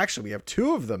 Actually, we have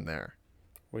two of them there.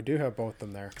 We do have both of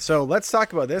them there. So let's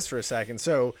talk about this for a second.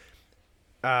 So,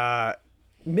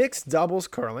 mixed doubles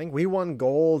curling, we won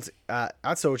gold at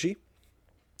Sochi,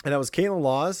 and that was Caitlin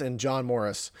Laws and John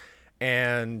Morris.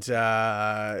 And,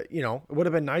 you know, it would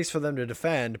have been nice for them to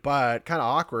defend, but kind of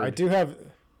awkward.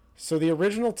 So the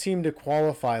original team to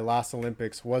qualify last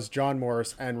Olympics was John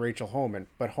Morris and Rachel Holman,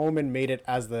 but Holman made it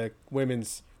as the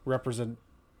women's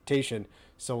representation.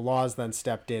 So Laws then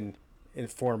stepped in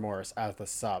for Morris as the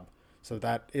sub. So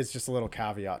that is just a little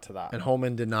caveat to that. And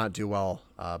Holman did not do well,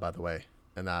 by the way,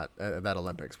 in that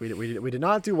Olympics. We did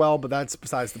not do well, but that's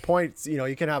besides the point. You know,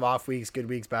 you can have off weeks, good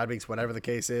weeks, bad weeks, whatever the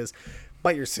case is.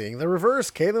 But you're seeing the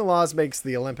reverse. Caitlin Laws makes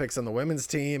the Olympics on the women's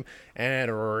team,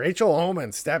 and Rachel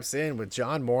Holman steps in with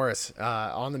John Morris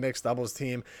on the mixed doubles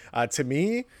team. To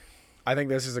me, I think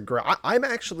this is a great. I'm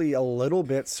actually a little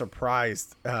bit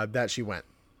surprised that she went,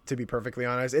 to be perfectly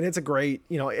honest. And it's a great,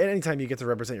 anytime you get to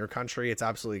represent your country, it's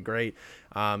absolutely great.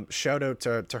 Shout out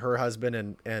to her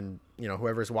husband and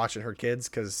whoever's watching her kids,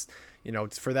 because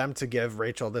for them to give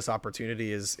Rachel this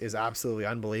opportunity is absolutely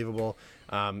unbelievable.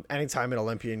 Anytime an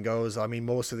Olympian goes, I mean,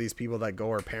 most of these people that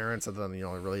go are parents other than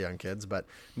really young kids, but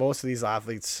most of these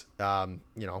athletes,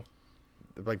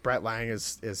 like Brett Lang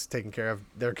is taking care of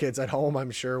their kids at home, I'm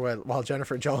sure, while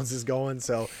Jennifer Jones is going.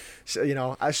 So,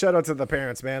 I shout out to the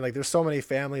parents, man. Like, there's so many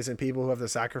families and people who have to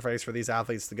sacrifice for these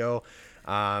athletes to go.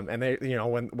 And they,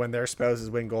 when their spouses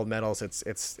win gold medals,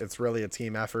 it's really a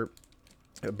team effort.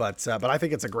 But I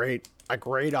think it's a great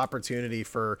opportunity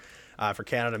for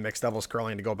Canada mixed doubles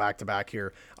curling to go back to back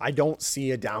here. I don't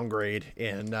see a downgrade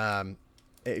in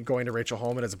going to Rachel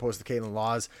Holman as opposed to Caitlin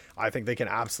Laws. I think they can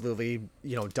absolutely,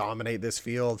 dominate this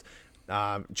field.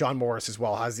 John Morris as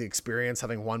well has the experience,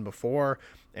 having won before,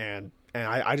 and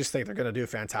I just think they're going to do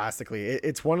fantastically.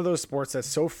 It's one of those sports that's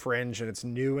so fringe and it's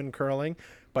new in curling,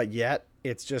 but yet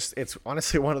it's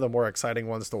honestly one of the more exciting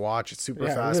ones to watch. It's super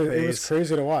fast paced. It was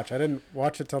crazy to watch. I didn't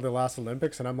watch it till the last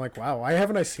Olympics, and I'm like, wow, why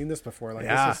haven't I seen this before? Like,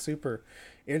 This is super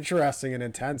interesting and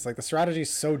intense. Like, the strategy is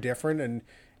so different, and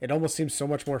it almost seems so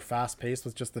much more fast paced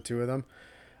with just the two of them.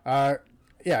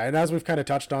 And as we've kind of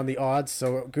touched on the odds,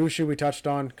 so Gushu we touched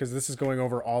on, because this is going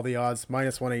over all the odds,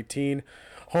 -118.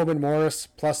 Holman Morris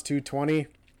 +220.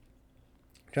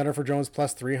 Jennifer Jones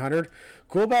 +300.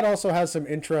 Coolbat also has some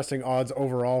interesting odds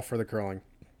overall for the curling.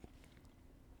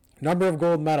 Number of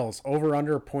gold medals, over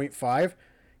under 0.5.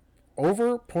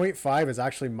 Over 0.5 is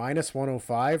actually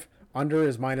 -105. Under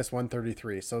is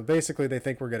 -133. So basically they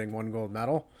think we're getting one gold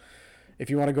medal. If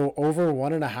you want to go over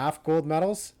 1.5 gold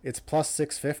medals, it's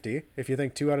 +650. If you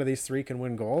think 2 out of these 3 can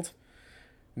win gold.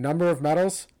 Number of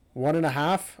medals,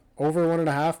 1.5. Over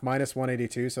 1.5,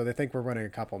 -182. So they think we're winning a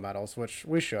couple medals, which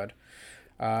we should.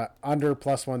 Under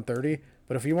 +130.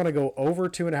 But if you want to go over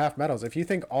 2.5 medals, if you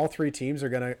think all 3 teams are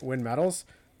going to win medals,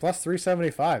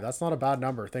 +375. That's not a bad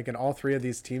number. Thinking all 3 of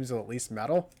these teams will at least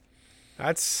medal.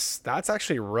 That's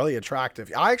actually really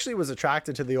attractive. I actually was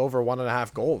attracted to the over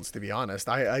 1.5 golds, to be honest.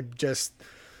 I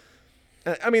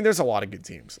mean, there's a lot of good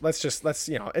teams. Let's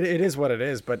it is what it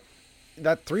is. But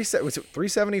that was it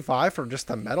 375 for just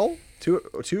a medal?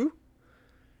 Two?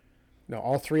 No,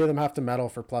 all 3 of them have to medal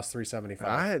for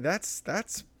 +375.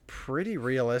 That's pretty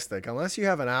realistic, unless you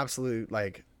have an absolute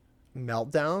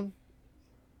meltdown.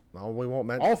 Well, we won't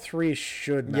mention. All 3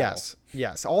 should medal.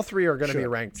 Yes. All 3 are going to be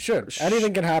ranked.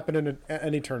 Anything can happen in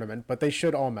any tournament, but they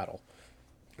should all medal.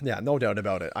 Yeah, no doubt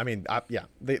about it. I mean,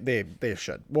 they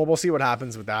should. Well, we'll see what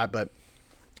happens with that, but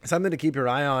something to keep your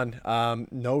eye on.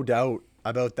 No doubt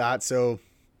about that. So,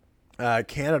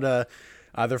 Canada,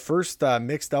 their first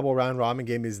mixed double round robin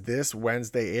game is this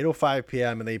Wednesday, 8:05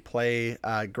 p.m., and they play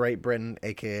Great Britain,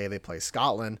 aka they play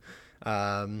Scotland.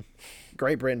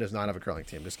 Great Britain does not have a curling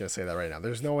team. Just going to say that right now.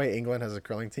 There's no way England has a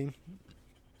curling team.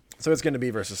 So it's going to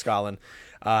be versus Scotland.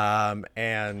 And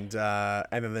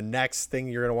then the next thing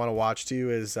you're going to want to watch too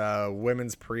is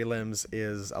women's prelims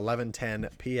is 11:10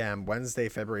 p.m. Wednesday,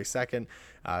 February 2nd.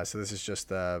 So this is just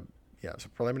so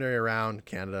preliminary round,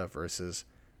 Canada versus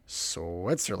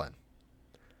Switzerland.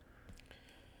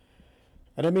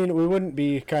 And I mean, we wouldn't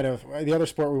be the other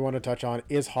sport we want to touch on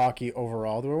is hockey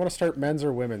overall. Do we want to start men's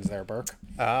or women's there, Burke?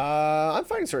 I'm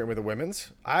fine starting with the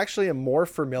women's. I actually am more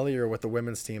familiar with the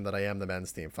women's team than I am the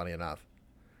men's team, funny enough.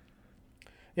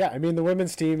 Yeah, I mean, the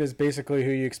women's team is basically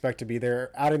who you expect to be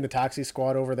there. Adding the taxi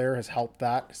squad over there has helped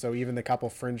that. So even the couple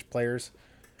fringe players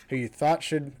who you thought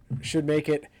should make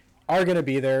it are going to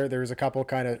be there. There's a couple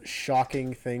kind of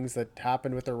shocking things that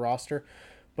happened with their roster.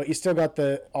 But you still got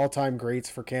the all-time greats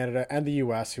for Canada and the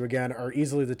U.S., who, again, are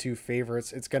easily the 2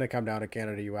 favorites. It's going to come down to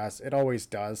Canada-U.S. It always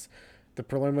does. The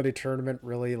preliminary tournament,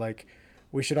 really,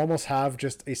 we should almost have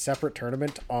just a separate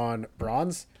tournament on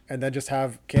bronze and then just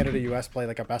have Canada-U.S. play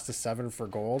a best-of-7 for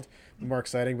gold. More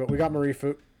exciting. But we got Marie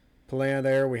Poulin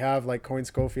there. We have, Coyne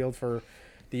Schofield for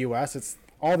the U.S. It's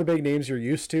all the big names you're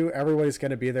used to. Everybody's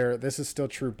going to be there. This is still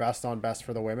true best-on-best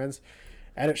for the women's.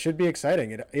 And it should be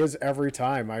exciting. It is every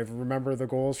time. I remember the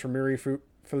goals from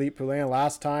Marie-Philippe Poulin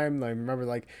last time. I remember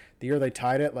the year they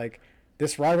tied it.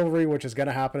 This rivalry, which is going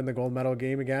to happen in the gold medal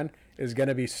game again, is going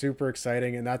to be super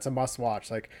exciting, and that's a must watch.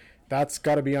 That's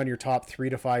got to be on your top 3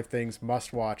 to 5 things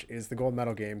must watch is the gold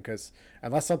medal game, because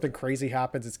unless something crazy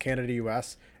happens, it's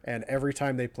Canada-US, and every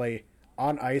time they play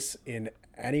on ice in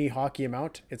any hockey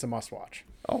amount, it's a must watch.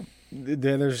 Oh,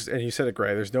 then and you said it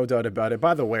great. There's no doubt about it.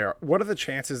 By the way, what are the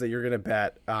chances that you're going to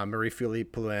bet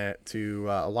Marie-Philippe Poulin to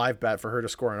a live bet for her to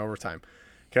score in overtime?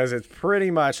 Because it's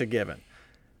pretty much a given.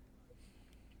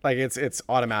 Like it's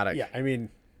automatic. Yeah, I mean,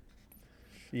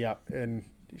 yeah, and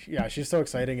yeah, she's so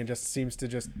exciting and just seems to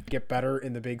just get better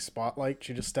in the big spotlight.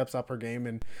 She just steps up her game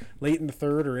and late in the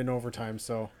third or in overtime.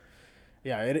 So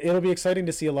yeah, it'll be exciting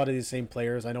to see a lot of these same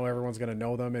players. I know everyone's going to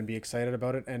know them and be excited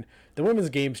about it. And the women's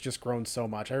game's just grown so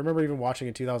much. I remember even watching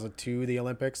in 2002 the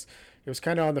Olympics. It was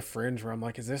kind of on the fringe where I'm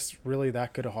like, is this really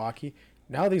that good of hockey?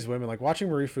 Now these women, like watching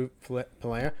Marie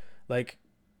Poulin, like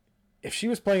if she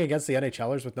was playing against the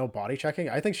NHLers with no body checking,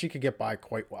 I think she could get by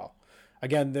quite well.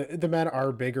 Again, the men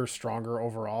are bigger, stronger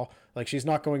overall. Like she's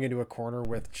not going into a corner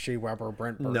with Shea Weber or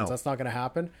Brent Burns. No. That's not going to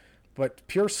happen. But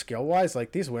pure skill wise,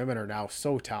 like these women are now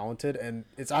so talented, and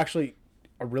it's actually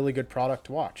a really good product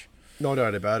to watch. No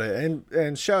doubt about it.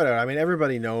 And shout out. I mean,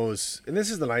 everybody knows, and this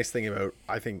is the nice thing about,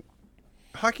 I think,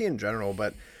 hockey in general,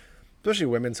 but especially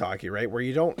women's hockey, right? Where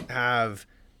you don't have,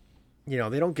 they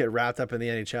don't get wrapped up in the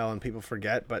NHL and people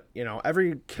forget, but,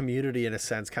 every community in a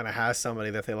sense kind of has somebody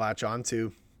that they latch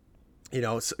onto.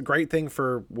 It's a great thing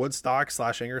for Woodstock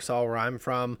 / Ingersoll, where I'm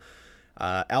from.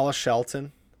 Ella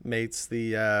Shelton makes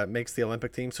the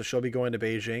Olympic team, so she'll be going to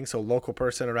Beijing. So local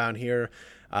person around here,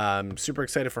 super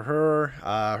excited for her.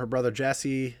 Her brother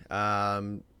Jesse,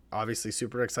 obviously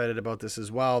super excited about this as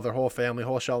well. Their whole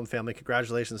Shelton family.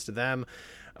 Congratulations to them.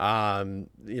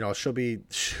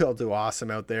 She'll do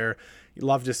awesome out there. You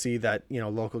love to see that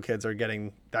local kids are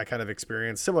getting that kind of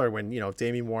experience. Similar when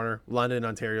Damien Warner, London,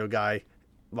 Ontario guy.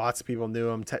 Lots of people knew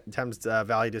him. Thames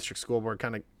Valley District School Board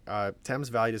Thames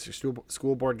Valley District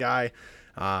School Board guy.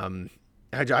 I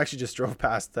actually just drove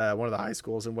past one of the high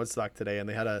schools in Woodstock today, and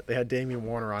they had Damien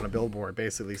Warner on a billboard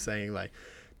basically saying like,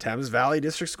 Thames Valley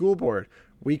District School Board,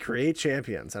 we create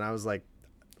champions. And I was like,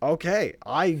 okay,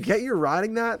 I get you're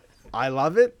riding that. I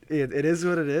love it. It is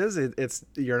what it is. It's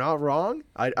you're not wrong.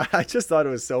 I just thought it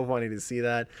was so funny to see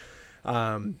that.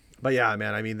 But yeah,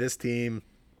 man, I mean, this team,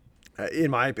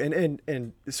 in my opinion,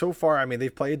 and so far, I mean,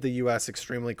 they've played the U.S.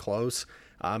 extremely close,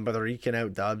 but they're eking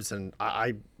out dubs, and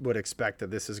I would expect that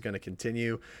this is going to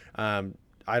continue.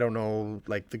 I don't know,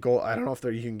 like the goal. I don't know if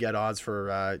you can get odds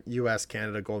for U.S.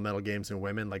 Canada gold medal games in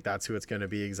women. Like that's who it's going to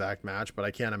be, exact match. But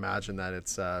I can't imagine that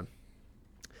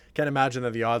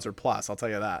the odds are plus. I'll tell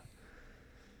you that.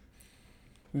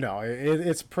 No,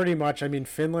 it's pretty much. I mean,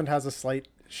 Finland has a slight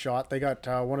shot. They got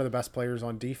one of the best players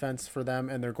on defense for them,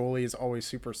 and their goalie is always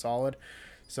super solid.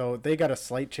 So they got a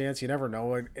slight chance. You never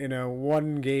know. In a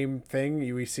one-game thing,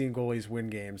 we've seen goalies win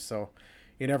games, so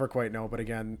you never quite know. But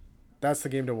again, that's the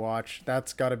game to watch.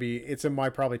 That's got to be. It's in my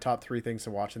probably top 3 things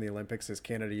to watch in the Olympics is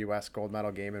Canada-US gold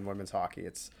medal game in women's hockey.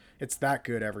 It's that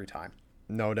good every time.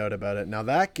 No doubt about it. Now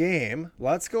that game,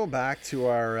 let's go back to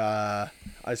our.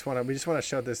 We just want to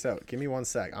shout this out. Give me 1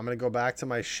 sec. I'm gonna go back to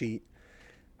my sheet.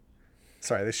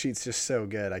 Sorry, this sheet's just so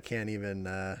good. I can't even.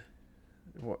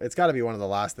 It's got to be one of the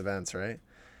last events, right?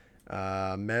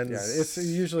 Men's. Yeah, it's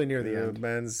usually near the end.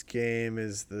 Men's game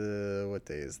is what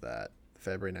day is that?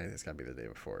 February 9th. It's got to be the day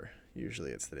before.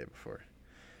 Usually it's the day before.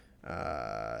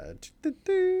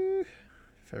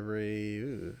 February.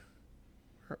 Ooh,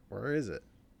 where is it?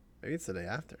 Maybe it's the day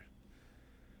after.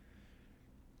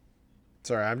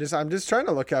 Sorry, I'm just trying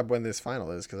to look up when this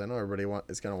final is because I know everybody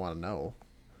is going to want to know.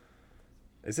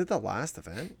 Is it the last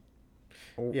event?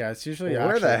 Yeah, it's usually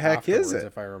where the heck is it?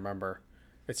 If I remember,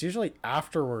 it's usually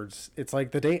afterwards. It's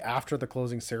like the day after the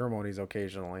closing ceremonies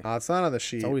occasionally. It's not on the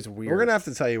sheet. It's always weird. We're gonna have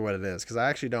to tell you what it is because I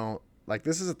actually don't like.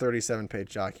 This is a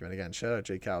 37-page document. Again, shout out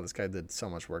Jay Cal. This guy did so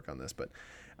much work on this, but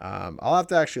I'll have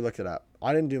to actually look it up.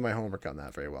 I didn't do my homework on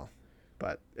that very well,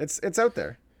 but it's out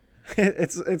there.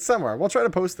 It's somewhere. We'll try to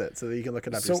post it so that you can look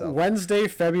it up yourself. So Wednesday,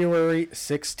 February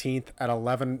 16th at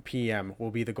 11 p.m. will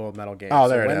be the gold medal game. Oh,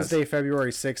 there it is. Wednesday,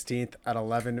 February 16th at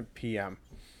 11 p.m.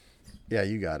 Yeah,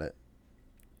 you got it.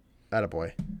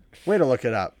 Attaboy. Way to look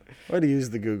it up. Way to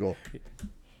use the Google.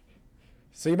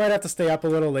 So you might have to stay up a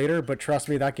little later, but trust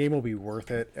me, that game will be worth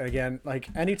it. Again,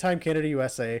 like anytime Canada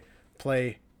USA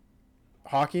play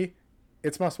hockey,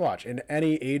 it's must watch. In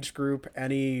any age group,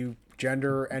 any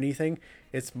gender, anything,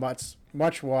 it's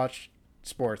much watched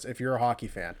sports if you're a hockey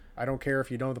fan. I don't care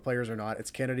if you know the players or not.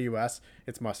 It's Canada US.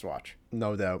 It's must watch.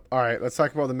 No doubt. All right, let's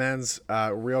talk about the men's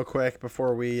real quick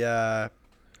before we kind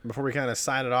of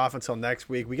sign it off until next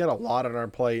week. We got a lot on our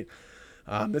plate.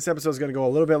 This episode is going to go a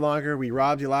little bit longer. We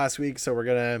robbed you last week, so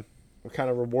we'll kind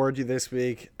of reward you this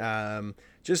week.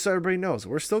 Just so everybody knows,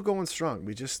 we're still going strong.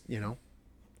 We just,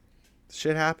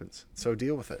 shit happens, so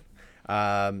deal with it.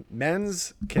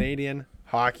 Men's Canadian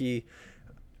hockey,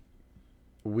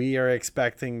 we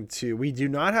do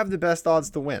not have the best odds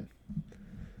to win.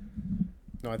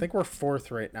 No, I think we're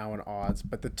 4th right now in odds,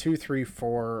 but the 2, 3,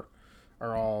 4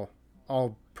 are all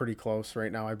pretty close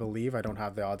right now, I believe. I don't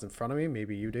have the odds in front of me.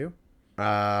 Maybe you do. Maybe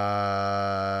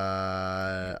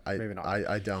not.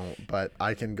 I don't, but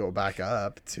I can go back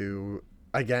up to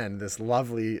again this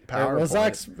lovely PowerPoint. Well,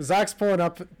 Zach's pulling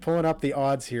up the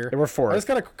odds here. We're fourth. I just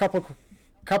got a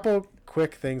couple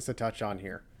quick things to touch on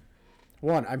here.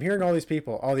 One, I'm hearing all these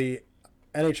people, all the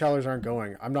NHLers aren't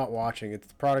going. I'm not watching. The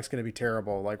product's going to be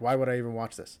terrible. Like, why would I even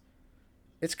watch this?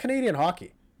 It's Canadian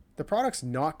hockey. The product's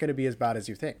not going to be as bad as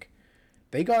you think.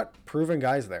 They got proven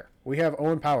guys there. We have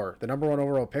Owen Power, the number 1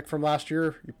 overall pick from last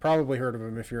year. You probably heard of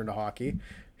him if you're into hockey.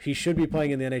 He should be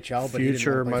playing in the NHL, but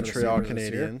future Montreal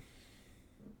Canadian.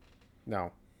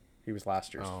 No, he was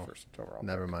last year's first overall.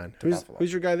 Never mind. Buffalo.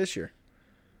 Who's your guy this year?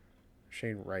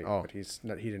 Shane Wright, but he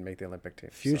didn't make the Olympic team.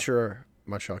 Future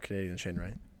Montreal Canadian Shane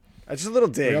Wright. That's just a little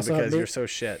dig because you're so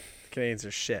shit. The Canadians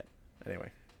are shit.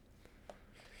 Anyway.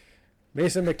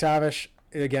 Mason McTavish,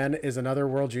 again, is another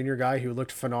World Junior guy who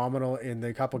looked phenomenal in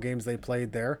the couple games they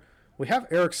played there. We have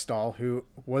Eric Stahl, who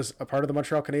was a part of the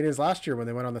Montreal Canadiens last year when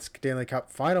they went on the Stanley Cup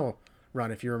final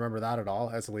run, if you remember that at all,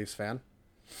 as a Leafs fan.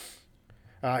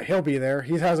 He'll be there.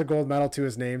 He has a gold medal to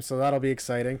his name, so that'll be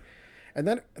exciting. And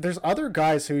then there's other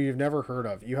guys who you've never heard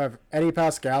of. You have Eddie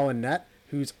Pascal in net,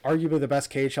 who's arguably the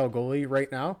best KHL goalie right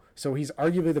now. So he's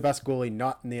arguably the best goalie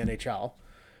not in the NHL.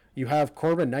 You have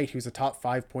Corbin Knight, who's a top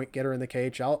 5 point getter in the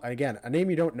KHL. Again, a name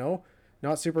you don't know,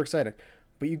 not super exciting.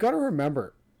 But you got to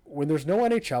remember, when there's no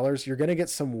NHLers, you're going to get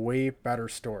some way better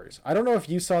stories. I don't know if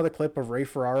you saw the clip of Ray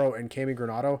Ferraro and Cami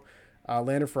Granato,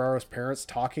 Landon Ferraro's parents,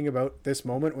 talking about this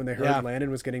moment when they heard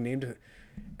Landon was getting named.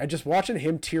 And just watching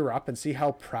him tear up and see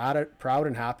how proud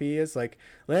and happy he is. Like,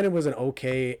 Landon was an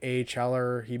okay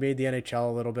AHLer. He made the NHL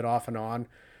a little bit off and on.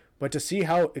 But to see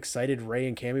how excited Ray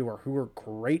and Cami were, who were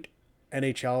great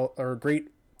NHL or great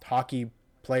hockey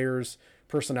players,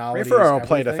 personalities. Ray Ferraro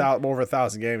played over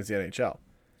 1,000 games in the NHL.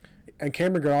 And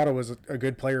Cameron Granato was a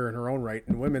good player in her own right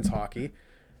in women's hockey.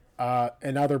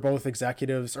 And now they're both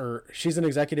executives, or she's an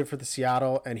executive for the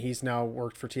Seattle, and he's now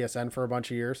worked for TSN for a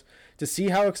bunch of years. To see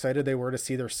how excited they were to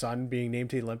see their son being named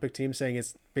to the Olympic team, saying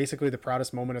it's basically the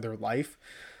proudest moment of their life.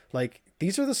 Like,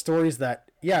 these are the stories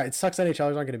that, yeah, it sucks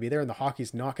NHLers aren't going to be there and the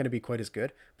hockey's not going to be quite as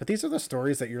good. But these are the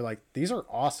stories that you're like, these are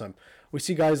awesome. We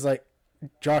see guys like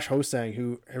Josh Hosang,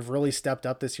 who have really stepped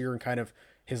up this year and kind of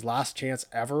his last chance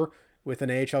ever with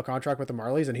an AHL contract with the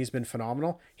Marlies, and he's been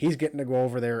phenomenal. He's getting to go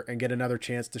over there and get another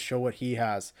chance to show what he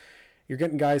has. You're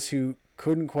getting guys who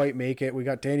couldn't quite make it. We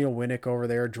got Daniel Winnick over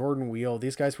there, Jordan Wheel.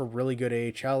 These guys were really good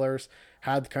AHLers,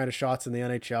 had kind of shots in the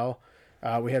NHL.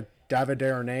 We had David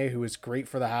Desharnais, who was great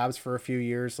for the Habs for a few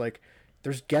years. Like,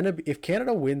 there's gonna be, if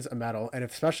Canada wins a medal, and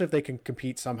especially if they can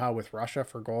compete somehow with Russia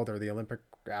for gold, or the Olympic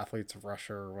athletes of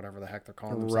Russia, or whatever the heck they're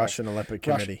calling themselves. Russian Olympic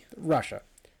Committee. Russia.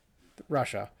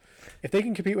 If they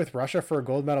can compete with Russia for a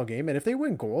gold medal game, and if they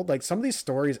win gold, like, some of these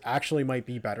stories actually might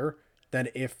be better than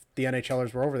if the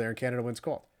NHLers were over there and Canada wins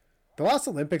gold. The last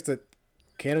Olympics that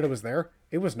Canada was there,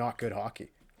 it was not good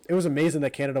hockey. It was amazing that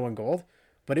Canada won gold,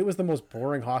 but it was the most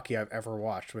boring hockey I've ever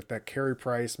watched, with that Carey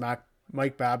Price,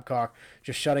 Mike Babcock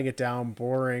just shutting it down,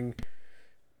 boring,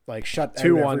 like, shut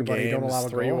 2-1 games,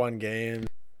 3-1 games.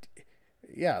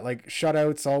 Yeah, like,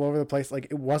 shutouts all over the place. Like,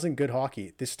 it wasn't good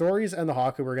hockey. The stories and the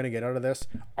hockey we're going to get out of this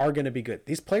are going to be good.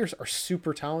 These players are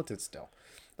super talented still.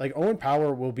 Like, Owen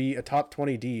Power will be a top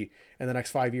 20 D in the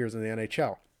next 5 years in the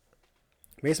NHL.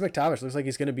 Mason McTavish looks like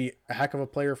he's going to be a heck of a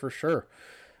player for sure.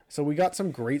 So we got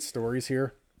some great stories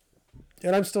here.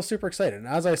 And I'm still super excited. And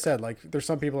as I said, like, there's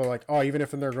some people who are like, oh, even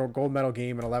if in their gold medal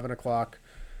game at 11 o'clock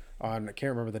on, I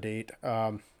can't remember the date,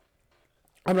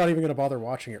 I'm not even going to bother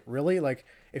watching it. Really? Like,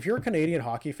 if you're a Canadian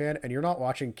hockey fan and you're not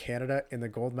watching Canada in the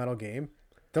gold medal game,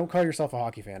 don't call yourself a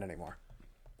hockey fan anymore.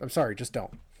 I'm sorry, just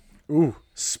don't. Ooh,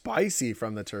 spicy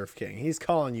from the Turf King. He's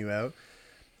calling you out.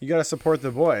 You got to support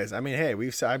the boys. I mean, hey,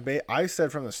 I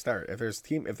said from the start, if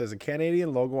there's a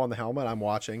Canadian logo on the helmet, I'm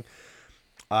watching.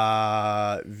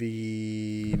 The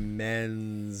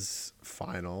men's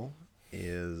final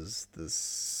is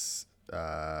this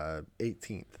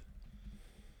 18th.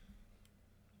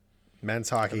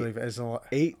 Men's hockey. I believe it's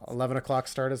 11 o'clock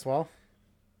start as well.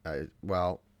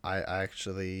 Well, I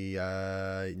actually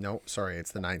no, sorry,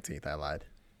 it's the 19th. I lied.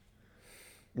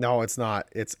 No, it's not.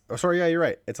 Sorry, yeah, you're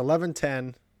right. It's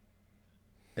 11:10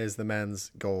 is the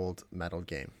men's gold medal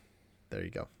game. There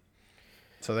you go.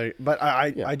 So there, but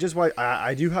I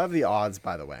do have the odds,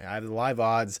 by the way. I have the live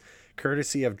odds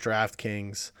courtesy of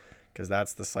DraftKings, because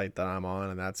that's the site that I'm on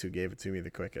and that's who gave it to me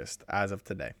the quickest as of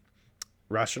today.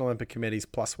 Russian Olympic Committee's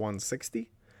plus 160.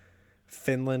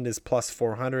 Finland is plus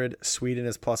 400. Sweden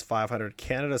is plus 500.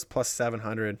 Canada's plus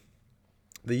 700.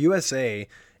 The USA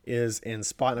is in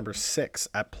spot number 6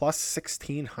 at plus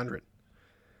 1,600.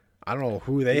 I don't know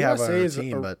who they The have on USA their is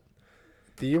team, but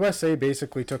the USA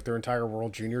basically took their entire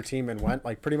World Junior team and went,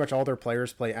 like, pretty much all their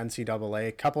players play NCAA.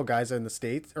 A couple guys in the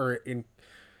States or in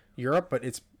Europe, but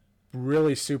it's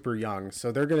really super young.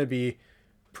 So they're going to be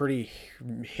pretty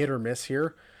hit or miss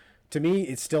here. To me,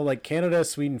 it's still like Canada,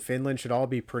 Sweden, Finland should all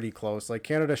be pretty close. Like,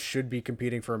 Canada should be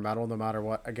competing for a medal no matter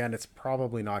what. Again, it's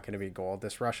probably not going to be gold.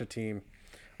 This Russia team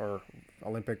or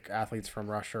Olympic athletes from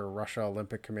Russia or Russia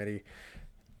Olympic Committee,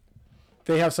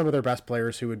 they have some of their best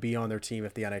players who would be on their team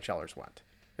if the NHLers went.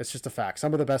 It's just a fact.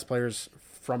 Some of the best players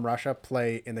from Russia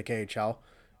play in the KHL,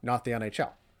 not the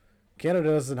NHL. Canada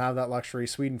doesn't have that luxury.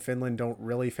 Sweden, Finland don't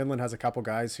really. Finland has a couple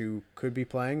guys who could be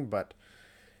playing, but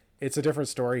it's a different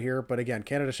story here. But again,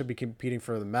 Canada should be competing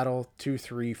for the medal. 2,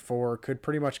 3, 4 could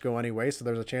pretty much go anyway. So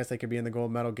there's a chance they could be in the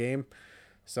gold medal game.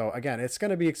 So again, it's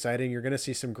going to be exciting. You're going to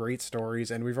see some great stories.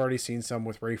 And we've already seen some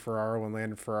with Ray Ferraro and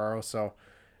Landon Ferraro. So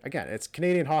again, it's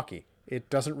Canadian hockey. It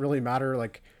doesn't really matter.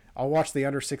 Like, I'll watch the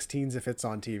under 16s if it's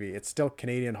on TV. It's still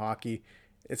Canadian hockey.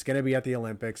 It's going to be at the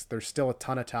Olympics. There's still a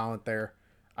ton of talent there.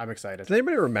 I'm excited. does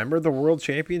anybody remember the World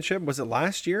Championship? Was it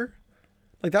last year?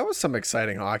 Like, that was some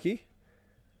exciting hockey.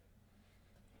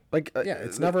 Like, Yeah,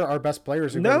 it's never our best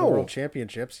players who go to the World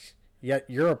Championships. Yet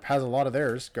Europe has a lot of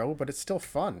theirs go, but it's still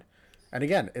fun. And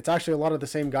again, it's actually a lot of the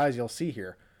same guys you'll see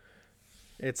here.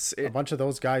 It's a bunch of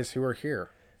those guys who are here.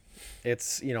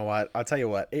 It's, you know what, I'll tell you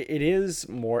what, it is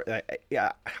more,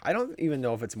 yeah, I don't even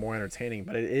know if it's more entertaining,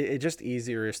 but it just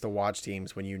easier is to watch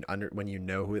teams when you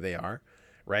know who they are,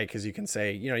 right? Because you can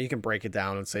say, you know, you can break it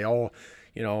down and say, oh,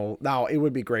 you know, now it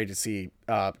would be great to see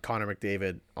Connor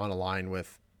McDavid on a line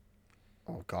with,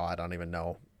 oh God, I don't even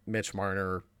know, Mitch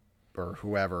Marner or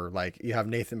whoever. Like, you have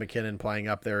Nathan McKinnon playing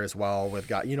up there as well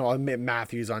with you know,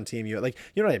 Matthews on team. You like,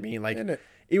 you know what I mean? Like,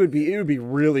 it would be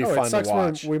really fun to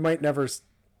watch. We might never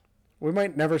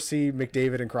see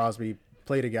McDavid and Crosby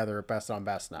play together at best on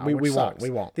best now. We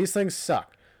won't. These things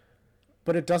suck.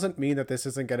 But it doesn't mean that this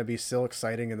isn't going to be still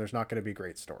exciting and there's not going to be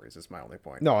great stories, is my only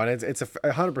point. No, and it's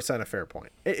 100% a fair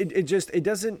point. It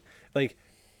doesn't, like,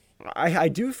 I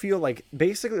do feel like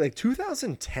basically like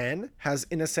 2010 has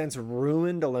in a sense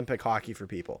ruined Olympic hockey for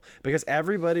people, because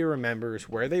everybody remembers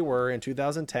where they were in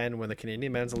 2010 when the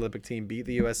Canadian men's Olympic team beat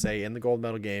the USA in the gold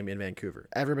medal game in Vancouver.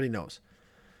 Everybody knows.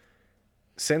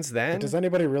 Since then, but does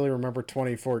anybody really remember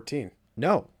 2014?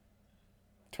 No.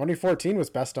 2014 was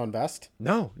best on best.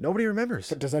 No, nobody remembers.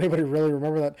 But does anybody really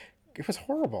remember that? It was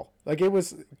horrible. Like, it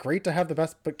was great to have the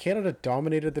best, but Canada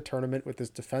dominated the tournament with this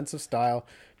defensive style.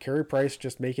 Carey Price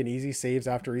just making easy saves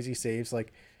after easy saves.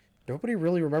 Like, nobody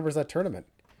really remembers that tournament.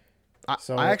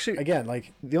 I actually, again,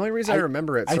 like, the only reason I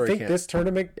remember it, sorry, I think this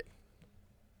tournament.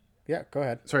 Yeah, go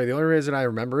ahead. Sorry, the only reason I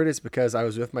remember it is because I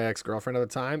was with my ex-girlfriend at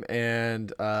the time,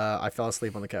 and I fell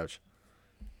asleep on the couch.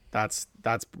 That's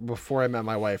before I met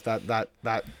my wife.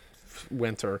 That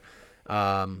winter,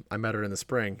 I met her in the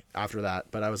spring after that.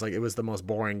 But I was like, it was the most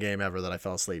boring game ever that I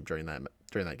fell asleep during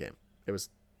that game. It was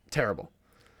terrible.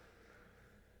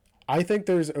 I think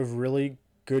there's a really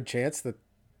good chance that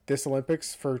this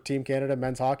Olympics for Team Canada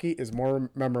men's hockey is more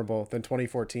memorable than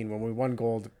 2014 when we won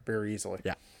gold very easily.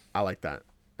 Yeah, I like that.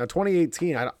 Now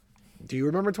 2018, do you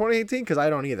remember 2018? Because I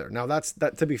don't either. Now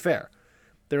that to be fair,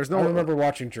 I remember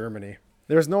watching Germany.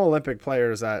 There's no Olympic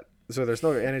players so there's no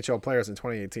NHL players in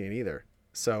 2018 either.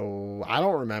 So I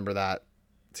don't remember that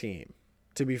team,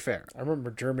 to be fair. I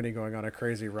remember Germany going on a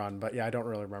crazy run, but yeah, I don't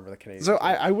really remember the Canadians. So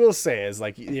I will say is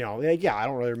like, you know, yeah, I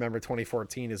don't really remember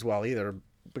 2014 as well either,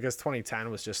 because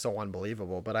 2010 was just so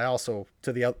unbelievable. But I also,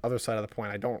 to the other side of the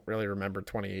point, I don't really remember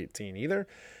 2018 either.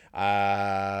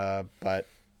 But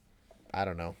I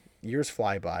don't know. Years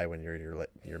fly by when you're in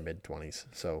your mid-20s.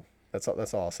 So that's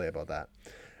all I'll say about that.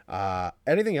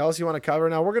 Anything else you want to cover?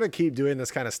 Now, we're going to keep doing this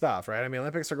kind of stuff, right? I mean,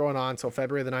 Olympics are going on until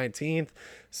February the 19th.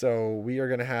 So we are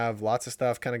going to have lots of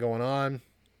stuff kind of going on.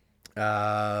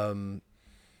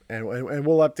 And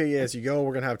we'll update you as you go.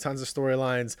 We're going to have tons of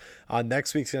storylines.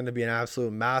 Next week's going to be an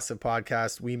absolute massive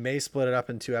podcast. We may split it up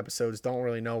in 2 episodes. Don't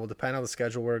really know. Will depend on how the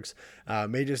schedule works.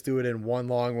 May just do it in one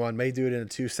long one. May do it in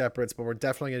 2 separates. But we're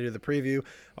definitely going to do the preview.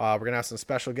 We're going to have some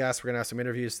special guests. We're going to have some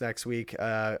interviews next week.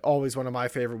 Always one of my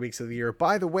favorite weeks of the year.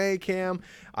 By the way, Cam,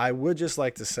 I would just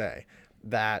like to say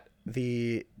that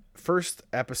the first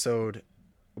episode,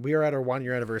 we are at our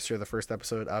 1-year anniversary of the first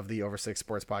episode of the Over 6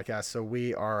 Sports podcast. So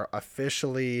we are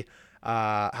officially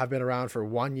have been around for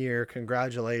 1 year.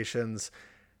 Congratulations.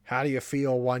 How do you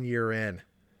feel 1 year in?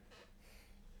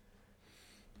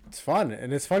 It's fun.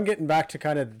 And it's fun getting back to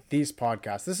kind of these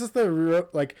podcasts. This is the real,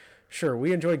 like, sure,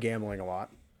 we enjoy gambling a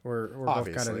lot. We're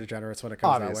both kind of degenerates when it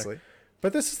comes that way.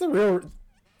 But this is the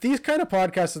these kind of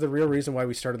podcasts are the real reason why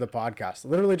we started the podcast.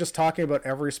 Literally just talking about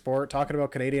every sport, talking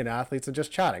about Canadian athletes, and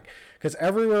just chatting. Because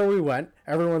everywhere we went,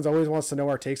 everyone's always wants to know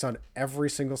our takes on every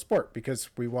single sport, because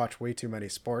we watch way too many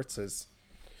sports, as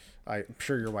I'm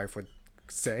sure your wife would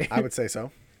say. I would say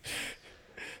so.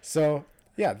 So,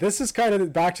 yeah, this is kind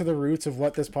of back to the roots of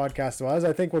what this podcast was.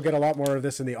 I think we'll get a lot more of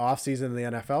this in the offseason in the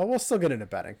NFL. We'll still get into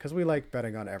betting because we like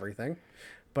betting on everything.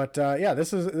 But, yeah,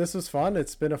 this is fun.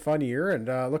 It's been a fun year, and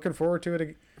looking forward to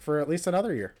it for at least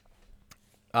another year.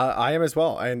 I am as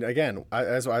well. And again,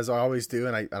 as I always do,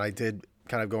 and I did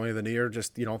kind of going into the new year,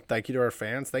 just, thank you to our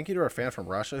fans. Thank you to our fan from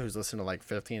Russia who's listened to like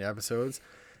 15 episodes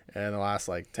in the last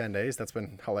like 10 days. That's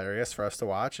been hilarious for us to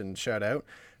watch, and shout out.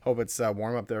 Hope it's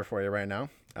warm up there for you right now.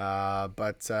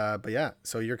 But yeah,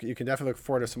 so you can definitely look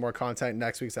forward to some more content.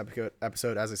 Next week's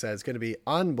episode, as I said, is going to be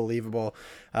unbelievable.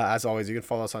 As always, you can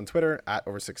follow us on Twitter at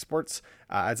Over6Sports,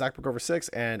 at ZachBrookOver6,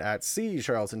 and at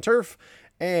CCharltonTurf.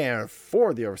 And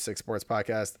for the Over6 Sports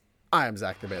podcast, I am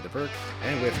Zach the Band of Burke,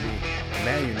 and with me, a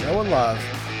man you know and love,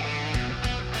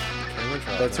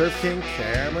 the Turf King,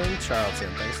 Cameron Charlton.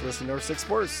 Thanks for listening to Over6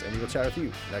 Sports, and we will chat with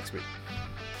you next week.